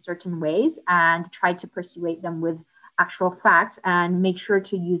thinking in certain ways, and try to persuade them with actual facts, and make sure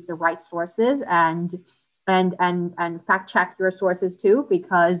to use the right sources and fact check your sources too,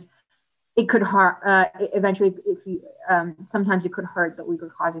 because it could hurt eventually. If you sometimes it could hurt the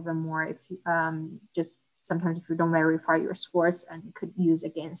Uyghur cause even more if you sometimes if you don't verify your source, and it could use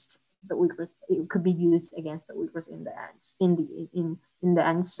against the Uyghurs. It could be used against the Uyghurs in the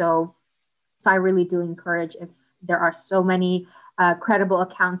end. So I really do encourage, if there are so many credible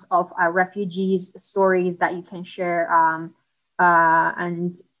accounts of refugees' stories that you can share,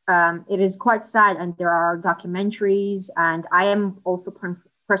 and it is quite sad. And there are documentaries, and I am also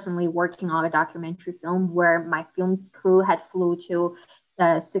personally working on a documentary film where my film crew had flew to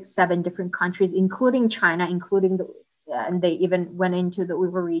 6-7 different countries, including China, and they even went into the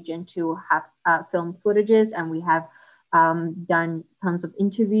Uyghur region to have film footages. And we have done tons of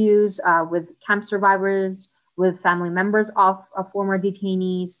interviews with camp survivors, with family members of former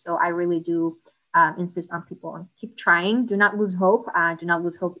detainees. So I really do insist on people keep trying. Do not lose hope. Do not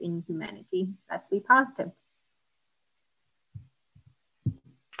lose hope in humanity. Let's be positive.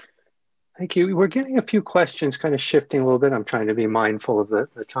 Thank you. We're getting a few questions, kind of shifting a little bit. I'm trying to be mindful of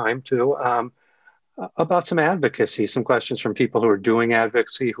the time too. About some advocacy, some questions from people who are doing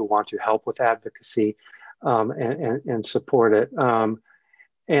advocacy, who want to help with advocacy and support it.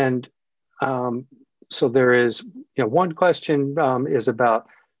 So there is, one question is about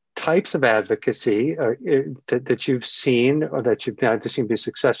types of advocacy that you've seen, or that you've had to seem to be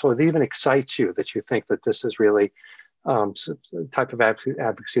successful, that even excites you, that you think that this is really type of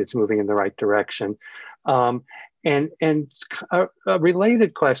advocacy that's moving in the right direction. And a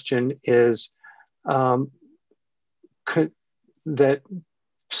related question is, that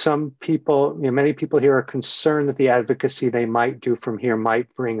some people, many people here are concerned that the advocacy they might do from here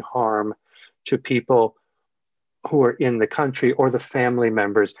might bring harm to people who are in the country, or the family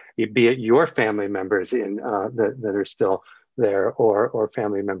members, be it your family members that are still there, or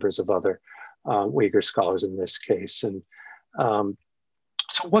family members of other Uyghur scholars in this case. And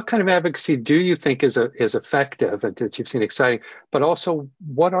so what kind of advocacy do you think is effective and that you've seen exciting, but also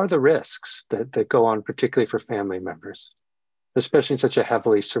what are the risks that go on, particularly for family members, especially in such a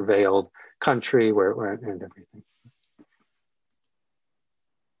heavily surveilled country where and everything?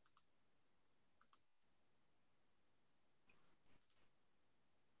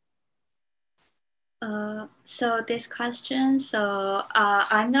 So this question,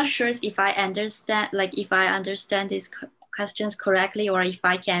 I'm not sure if I understand these questions correctly or if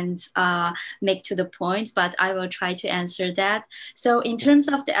I can make to the point, but I will try to answer that. So in terms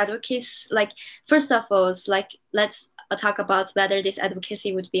of the advocacy, like first of all, let's talk about whether this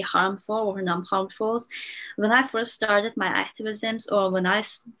advocacy would be harmful or non-harmful. When I first started my activisms, or when I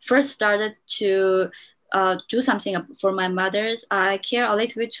first started to do something for my mothers, I care a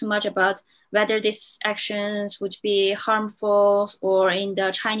little bit too much about whether these actions would be harmful or in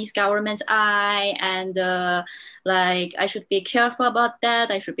the Chinese government's eye, and like I should be careful about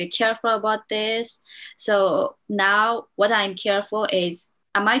that. I should be careful about this. So now what I'm careful is,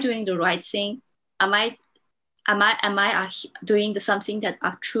 am I doing the right thing? Am I doing something that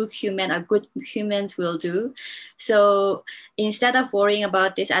a true human, a good humans will do? So instead of worrying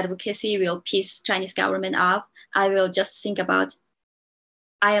about this advocacy will piss Chinese government off, I will just think about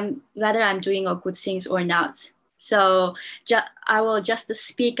whether I'm doing a good things or not. So I will just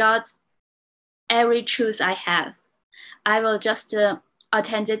speak out every truth I have. I will just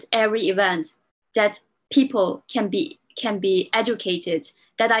attend every event that people can be educated,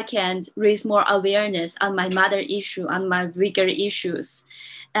 that I can raise more awareness on my mother issue, on my Uyghur issues.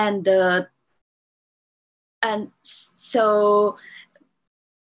 And so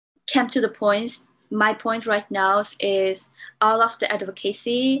came to the point, my point right now is all of the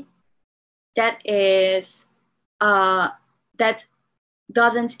advocacy that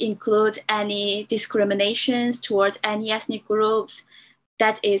doesn't include any discriminations towards any ethnic groups,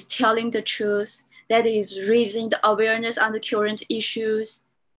 that is telling the truth, that is raising the awareness on the current issues,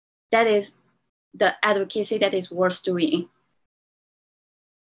 that is the advocacy that is worth doing.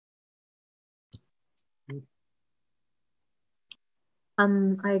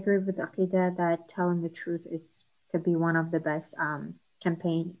 I agree with Akida that telling the truth could be one of the best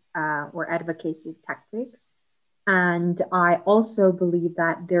campaign or advocacy tactics. And I also believe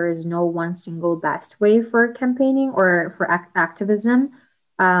that there is no one single best way for campaigning or for activism.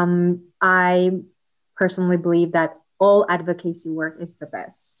 I personally believe that all advocacy work is the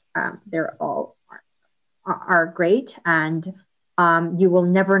best. They're all are great, and you will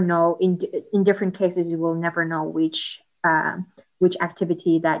never know in different cases. You will never know which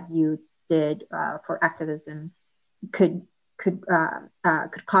activity that you did for activism could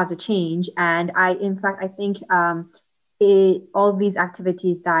cause a change. And in fact, I think all these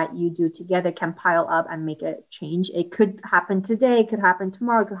activities that you do together can pile up and make a change. It could happen today, it could happen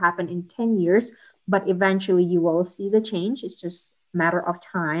tomorrow, it could happen in 10 years, but eventually you will see the change. It's just a matter of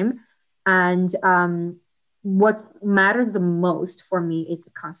time. And what matters the most for me is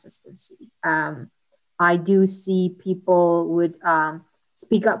the consistency. I do see people would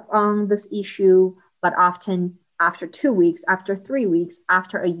speak up on this issue, but often after 2 weeks, after 3 weeks,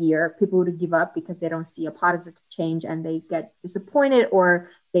 after a year, people would give up because they don't see a positive change and they get disappointed or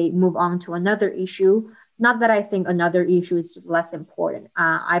they move on to another issue. Not that I think another issue is less important.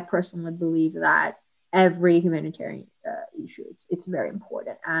 I personally believe that every humanitarian issue, it's very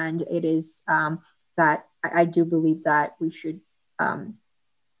important. And it is that I do believe that we should,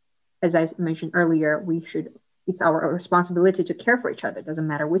 as I mentioned earlier, it's our responsibility to care for each other. It doesn't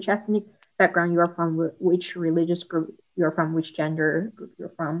matter which ethnic background you're from, which religious group you're from, which gender group you're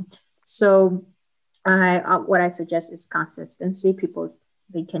from. So what I suggest is consistency. People,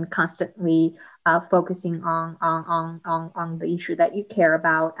 they can constantly focusing on the issue that you care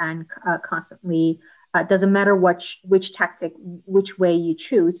about, and constantly, doesn't matter which tactic, which way you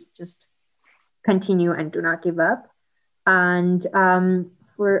choose, just continue and do not give up. And I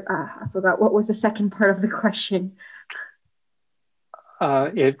forgot what was the second part of the question.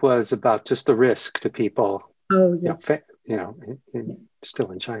 It was about just the risk to people. Oh, yes.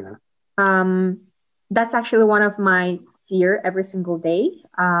 Still in China. That's actually one of my fear every single day.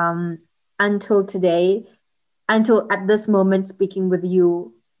 Until today, until at this moment, speaking with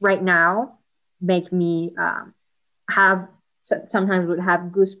you right now, make me sometimes would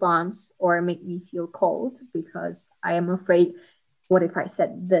have goosebumps or make me feel cold, because I am afraid, what if I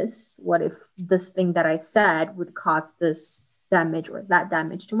said this? What if this thing that I said would cause this damage or that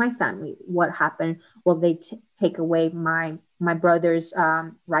damage to my family? What happened? Will they take away my brother's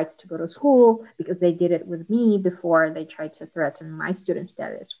rights to go to school because they did it with me before they tried to threaten my student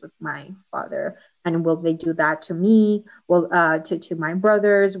status with my father? And will they do that to me? Will to my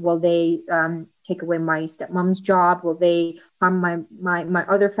brothers? Will they take away my stepmom's job? Will they harm my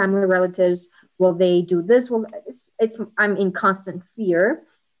other family relatives? Will they do this? Well, I'm in constant fear,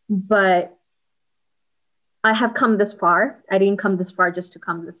 but I have come this far. I didn't come this far just to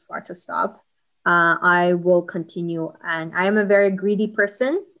come this far to stop. I will continue, and I am a very greedy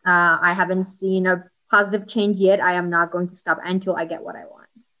person. I haven't seen a positive change yet. I am not going to stop until I get what I want.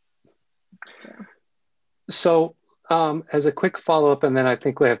 Yeah. So as a quick follow-up, and then I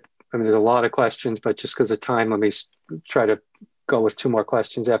think there's a lot of questions, but just because of time, let me try to go with 2 more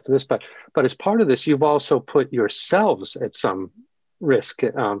questions after this. But as part of this, you've also put yourselves at some risk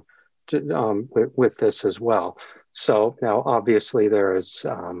with this as well. So now, obviously, there is,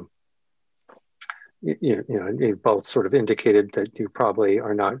 you both sort of indicated that you probably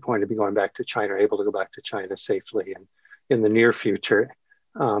are not going to be going back to China, or able to go back to China safely in the near future.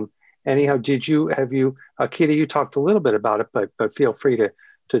 Anyhow, Akida, you talked a little bit about it, but feel free to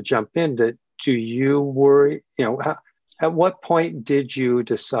jump in. Do you worry, at what point did you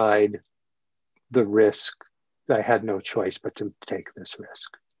decide the risk, that I had no choice but to take this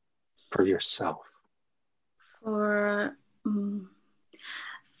risk for yourself?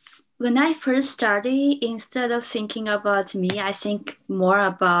 When I first started, instead of thinking about me, I think more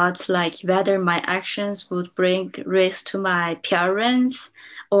about like whether my actions would bring risk to my parents,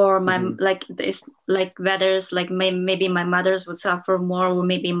 or my whether it's like maybe my mother's would suffer more, or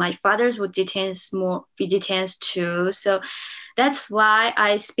maybe my father's would be detained too. So that's why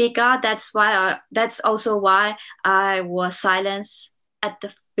I speak out. That's also why I was silenced at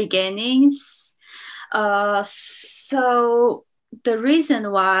the beginnings. So the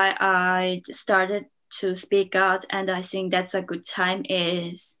reason why I started to speak out, and I think that's a good time,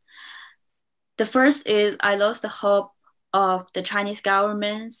 is the first is I lost the hope of the Chinese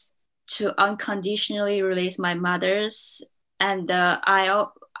government to unconditionally release my mother's, and I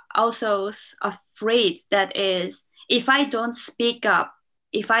also was afraid that is, if I don't speak up,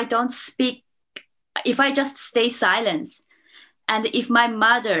 if I just stay silent, and if my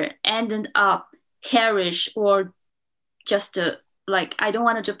mother ended up perish, or just I don't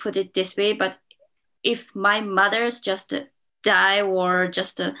want to put it this way, but if my mother's just die, or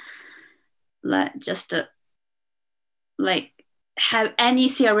just have any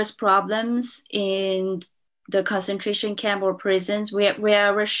serious problems in the concentration camp or prisons,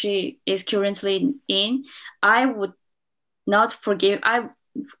 wherever she is currently in, I would not forgive. I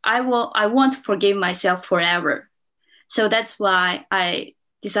won't forgive myself forever. So that's why I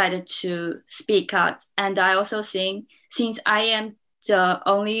decided to speak out. And I also think, since I am the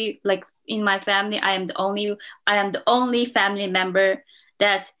only, in my family, I am the only family member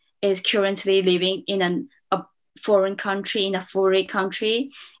that is currently living in a foreign country, in a foreign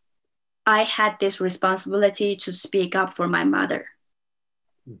country, I had this responsibility to speak up for my mother.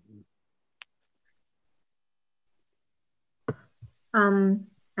 And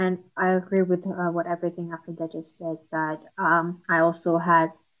I agree with what everything Akida just said, that I also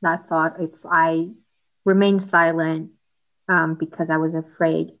had that thought, if I remain silent because I was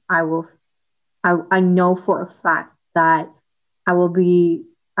afraid, I know for a fact that I will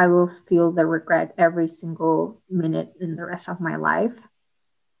feel the regret every single minute in the rest of my life.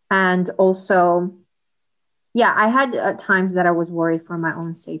 And also, yeah, I had times that I was worried for my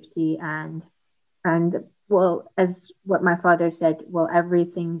own safety, and well, as what my father said, well, every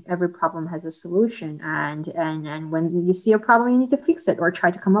problem has a solution, and when you see a problem, you need to fix it or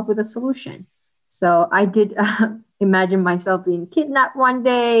try to come up with a solution. So I did imagine myself being kidnapped one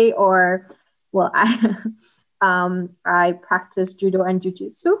day, or, well, I practice judo and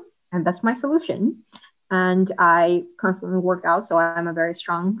jujitsu, and that's my solution. And I constantly work out, so I'm a very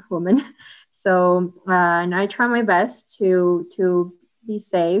strong woman. So and I try my best to be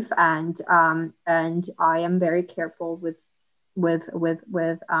safe, and I am very careful with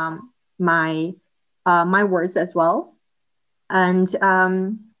my words as well. And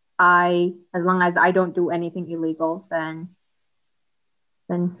as long as I don't do anything illegal, then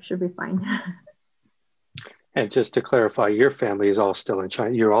should be fine. And just to clarify, your family is all still in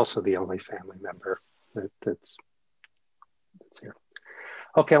China. You're also the only family member that's here.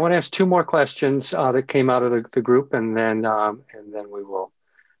 Okay, I want to ask 2 more questions that came out of the group, and then we will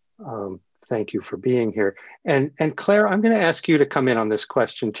thank you for being here. And Claire, I'm going to ask you to come in on this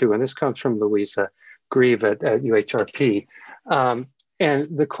question too, and this comes from Louisa Grieve at UHRP.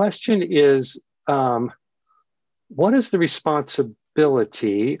 And the question is, what is the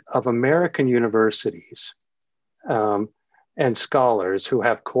responsibility of American universities and scholars who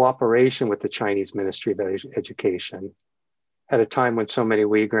have cooperation with the Chinese Ministry of Education at a time when so many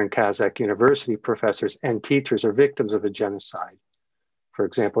Uyghur and Kazakh university professors and teachers are victims of a genocide? For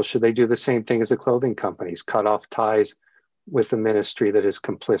example, should they do the same thing as the clothing companies, cut off ties with the ministry that is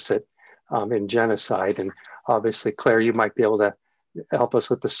complicit in genocide? And obviously, Claire, you might be able to help us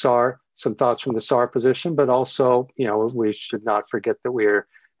with the SAR, some thoughts from the SAR position, but also, you know, we should not forget that we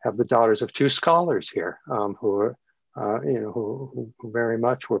have the daughters of two scholars here who are, you know, who very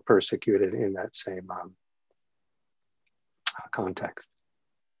much were persecuted in that same context.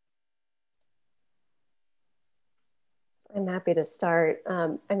 I'm happy to start.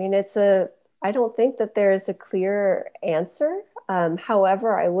 I mean, I don't think that there is a clear answer.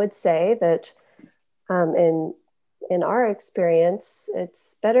 However, I would say that in our experience,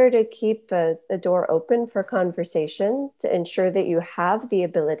 it's better to keep a door open for conversation, to ensure that you have the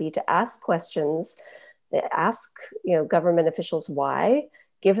ability to ask questions, ask, you know, government officials why,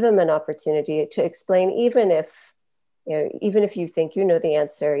 give them an opportunity to explain, even if you think you know the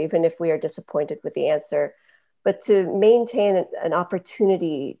answer, even if we are disappointed with the answer, but to maintain an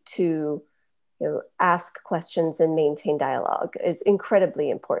opportunity to, you know, ask questions and maintain dialogue is incredibly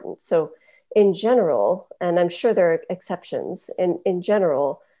important. So in general, and I'm sure there are exceptions, in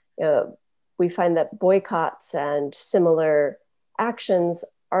general, we find that boycotts and similar actions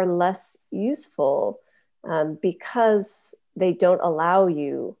are less useful because they don't allow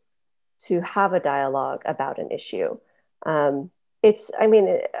you to have a dialogue about an issue.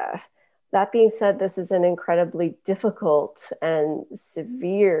 That being said, this is an incredibly difficult and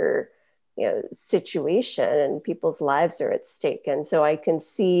severe, you know, situation, and people's lives are at stake. And so I can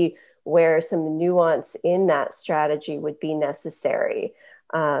see where some nuance in that strategy would be necessary.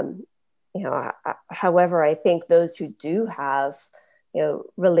 However, I think those who do have, you know,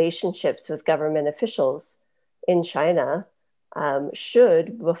 relationships with government officials in China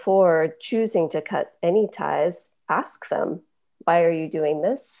should, before choosing to cut any ties, ask them, why are you doing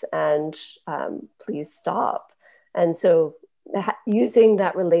this? And please stop. And so using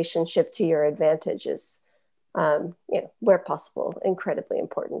that relationship to your advantage is, where possible, incredibly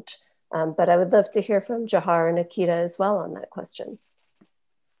important. But I would love to hear from Jahar and Akida as well on that question.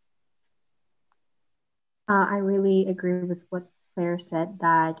 I really agree with what Claire said,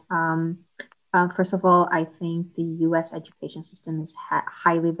 that first of all, I think the US education system is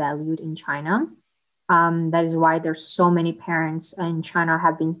highly valued in China. That is why there's so many parents in China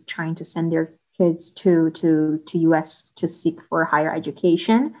have been trying to send their kids to US to seek for higher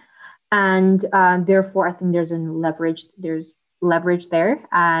education. And therefore, I think there's leverage there.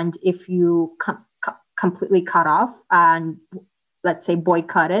 And if you completely cut off and, let's say,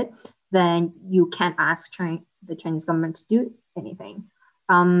 boycott it, then you can't ask the Chinese government to do anything.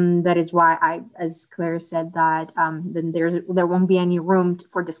 That is why as Claire said, that then there won't be any room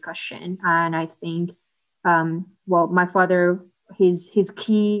for discussion. And I think, my father, his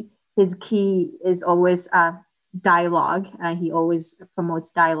key is always dialogue. He always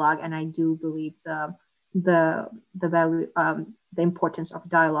promotes dialogue, and I do believe the value, the importance of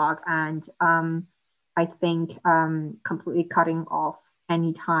dialogue. And I think completely cutting off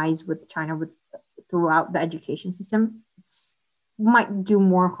any ties with China throughout the education system might do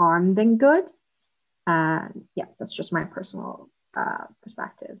more harm than good. Yeah, that's just my personal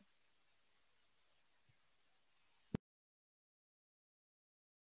perspective.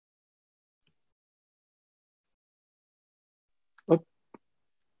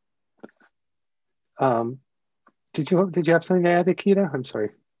 Did you have something to add, Akida? I'm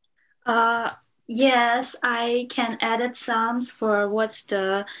sorry. Yes, I can add some for what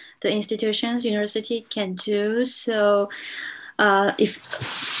the institutions, university can do. So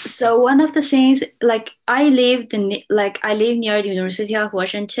one of the things, like I live near the University of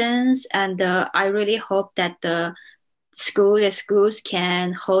Washington, and I really hope that the schools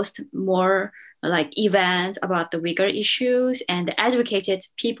can host more like events about the Uyghur issues, and educated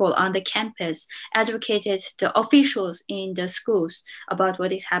people on the campus, educated the officials in the schools about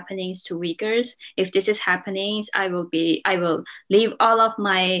what is happening to Uyghurs. If this is happening, I will leave all of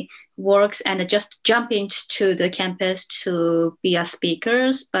my works and just jump into the campus to be a speaker.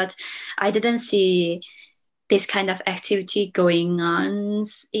 But I didn't see this kind of activity going on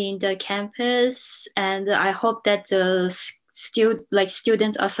in the campus, and I hope that the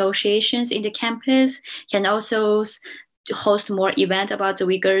student associations in the campus can also host more event about the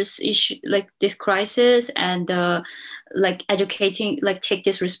Uyghurs issue, like this crisis, and like educating, like take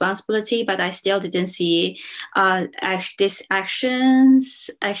this responsibility. But I still didn't see these actions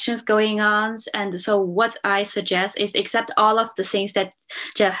going on. And so what I suggest is, except all of the things that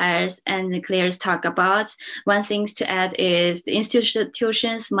Jeff Harris and Claire's talk about, one thing to add is the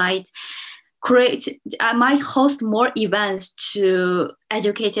institutions might host more events to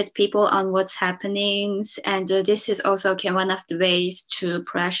educated people on what's happening. And this is also one of the ways to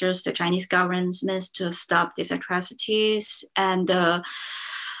pressure the Chinese government to stop these atrocities. And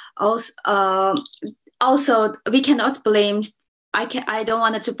also we cannot blame, I don't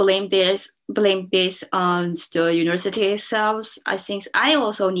want to blame this on the university itself. I think I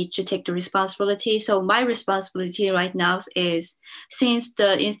also need to take the responsibility. So my responsibility right now is, since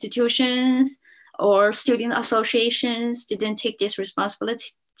the institutions or student associations didn't take this responsibility,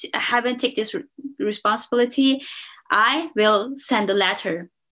 haven't taken this responsibility, I will send a letter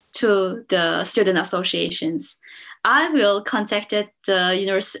to the student associations. I will contact the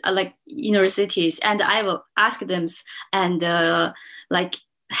universities, and I will ask them, and like,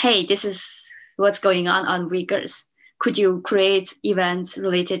 hey, this is what's going on Uyghurs. Could you create events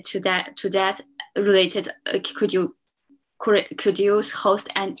related to that? Could you host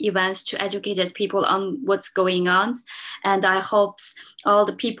an event to educate people on what's going on? And I hope all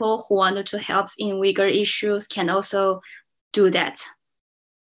the people who wanted to help in Uyghur issues can also do that.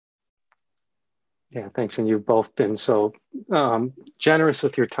 Yeah, thanks. And you've both been so generous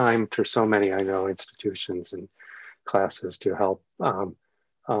with your time to so many, I know, institutions and classes to help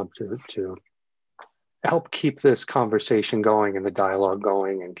to help keep this conversation going and the dialogue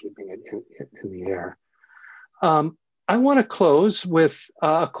going and keeping it in the air. I want to close with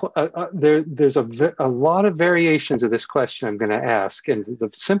there's a lot of variations of this question I'm going to ask, and the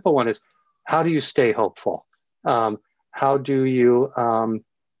simple one is, how do you stay hopeful? How do you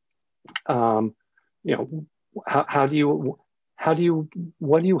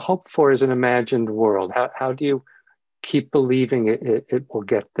what do you hope for as an imagined world? How do you keep believing it will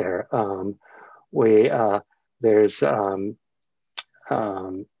get there? I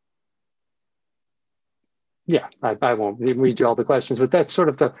won't read you all the questions, but that's sort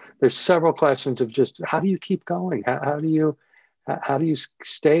of there's several questions of just, how do you keep going? How do you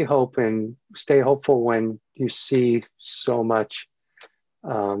stay hopeful when you see so much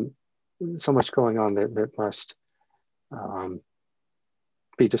going on that must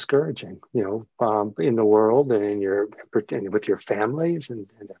be discouraging, in the world and with your families and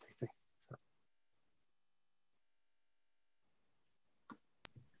everything.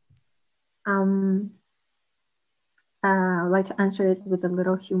 I'd like to answer it with a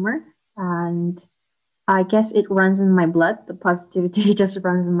little humor, and I guess it runs in my blood. The positivity just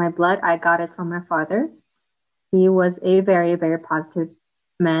runs in my blood. I got it from my father. He was a very, very positive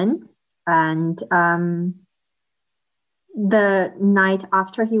man. And the night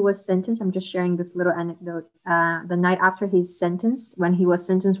after he was sentenced, I'm just sharing this little anecdote. The night after he's sentenced, when he was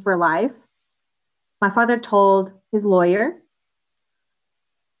sentenced for life, my father told his lawyer,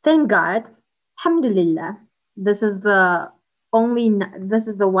 "Thank God, alhamdulillah, this is the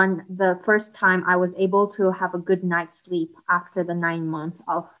first time I was able to have a good night's sleep after the 9 months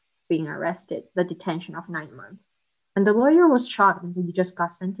of being arrested, the detention of 9 months." And the lawyer was shocked. You just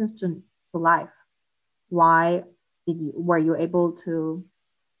got sentenced to life. Why were you able to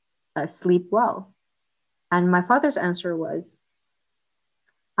sleep well? And my father's answer was,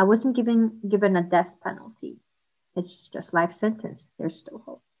 I wasn't given a death penalty. It's just life sentence. There's still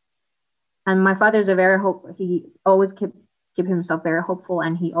hope. And my father's he always kept himself very hopeful,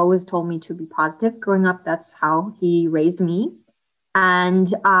 and he always told me to be positive. Growing up, that's how he raised me.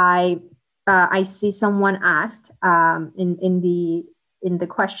 And I see someone asked in the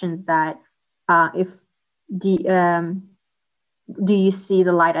questions that do you see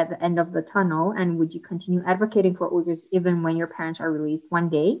the light at the end of the tunnel, and would you continue advocating for Uyghurs even when your parents are released one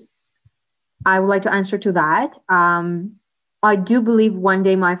day? I would like to answer to that. I do believe one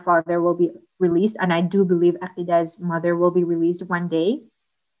day my father will be released, and I do believe Akida's mother will be released one day.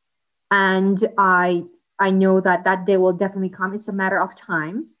 And I know that day will definitely come. It's a matter of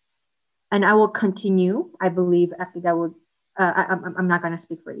time. And I will continue. I believe Akida will, I'm not going to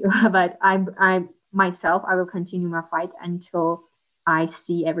speak for you, but I myself, I will continue my fight until I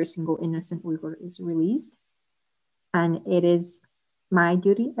see every single innocent Uyghur is released. And it is my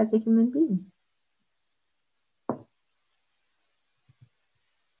duty as a human being.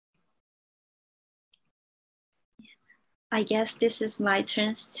 I guess this is my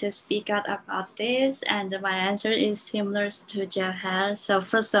turn to speak out about this, and my answer is similar to Jahar. So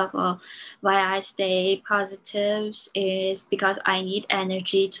first of all, why I stay positive is because I need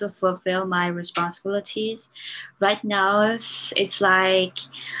energy to fulfill my responsibilities. Right now, it's like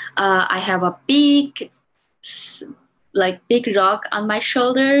I have a big rock on my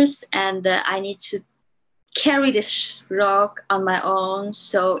shoulders, and I need to carry this rock on my own.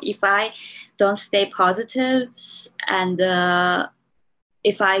 So if I don't stay positive and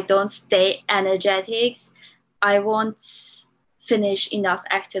if I don't stay energetic, I won't finish enough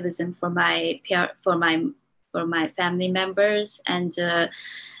activism for my family members. And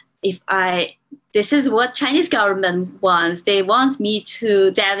this is what Chinese government wants. They want me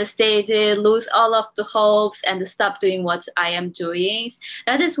to devastate it, lose all of the hopes, and stop doing what I am doing.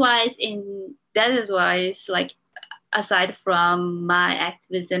 That is why it's like, aside from my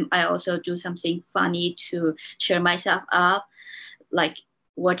activism, I also do something funny to cheer myself up, like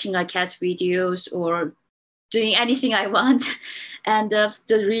watching a cat's videos or doing anything I want. And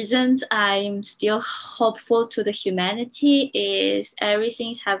the reasons I'm still hopeful to the humanity is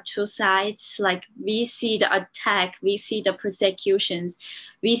everything have two sides. Like, we see the attack, we see the persecutions,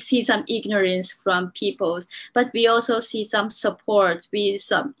 we see some ignorance from peoples, but we also see some support,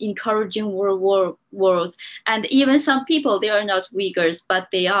 some encouraging words. And even some people, they are not Uyghurs,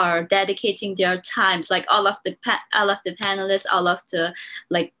 but they are dedicating their times. Like all of the panelists, all of the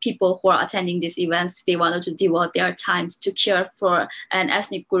people who are attending these events, they wanted to devote their times to care for an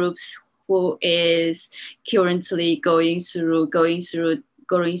ethnic groups who is currently going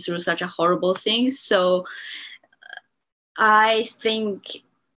through such a horrible things. So I think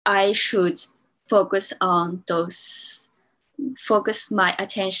I should focus my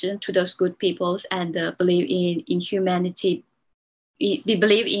attention to those good peoples and believe in humanity. We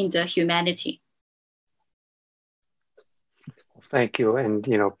believe in the humanity. Thank you. And,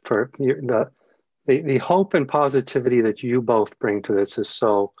 for the hope and positivity that you both bring to this is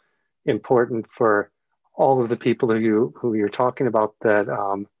so important for all of the people who you're talking about that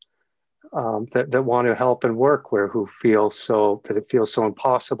want to help and work who feel that it feels so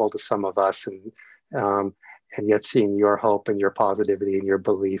impossible to some of us, and yet seeing your hope and your positivity and your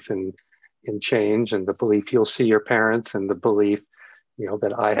belief in change, and the belief you'll see your parents, and the belief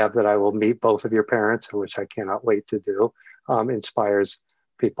that I have that I will meet both of your parents, which I cannot wait to do, inspires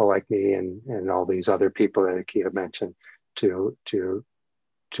people like me and all these other people that Akida mentioned to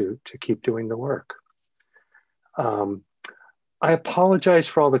keep doing the work. I apologize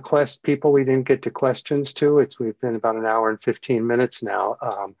for all the people we didn't get to questions to. We've been about an hour and 15 minutes now.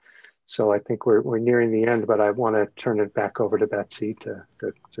 So I think we're nearing the end, but I want to turn it back over to Betsy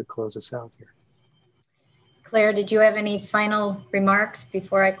to close us out here. Claire, did you have any final remarks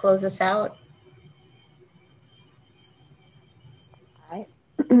before I close us out?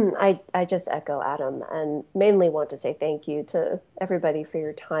 I just echo Adam, and mainly want to say thank you to everybody for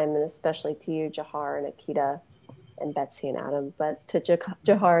your time, and especially to you, Jahar and Akida, and Betsy and Adam, but to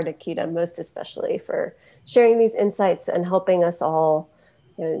Jahar and Akida most especially for sharing these insights and helping us all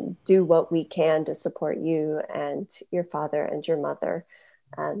do what we can to support you and your father and your mother,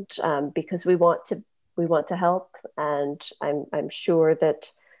 and because we want to help, and I'm sure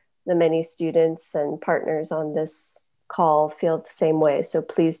that the many students and partners on this call feel the same way. So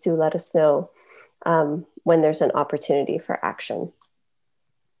please do let us know when there's an opportunity for action.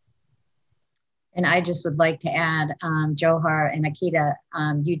 And I just would like to add, Johar and Akida,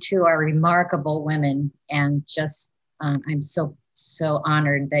 you two are remarkable women, and just I'm so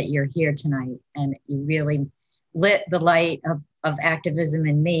honored that you're here tonight, and you really lit the light of activism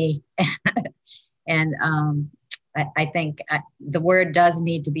in me. And I think the word does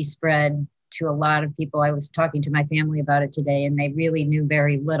need to be spread to a lot of people. I was talking to my family about it today, and they really knew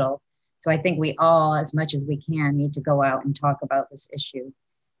very little. So I think we all, as much as we can, need to go out and talk about this issue.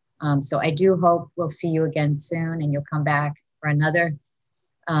 So I do hope we'll see you again soon, and you'll come back for another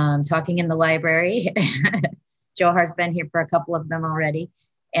talking in the library. Johar's been here for a couple of them already.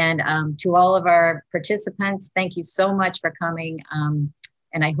 And to all of our participants, thank you so much for coming.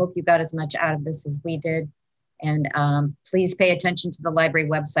 And I hope you got as much out of this as we did. And please pay attention to the library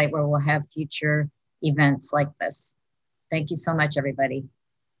website, where we'll have future events like this. Thank you so much, everybody.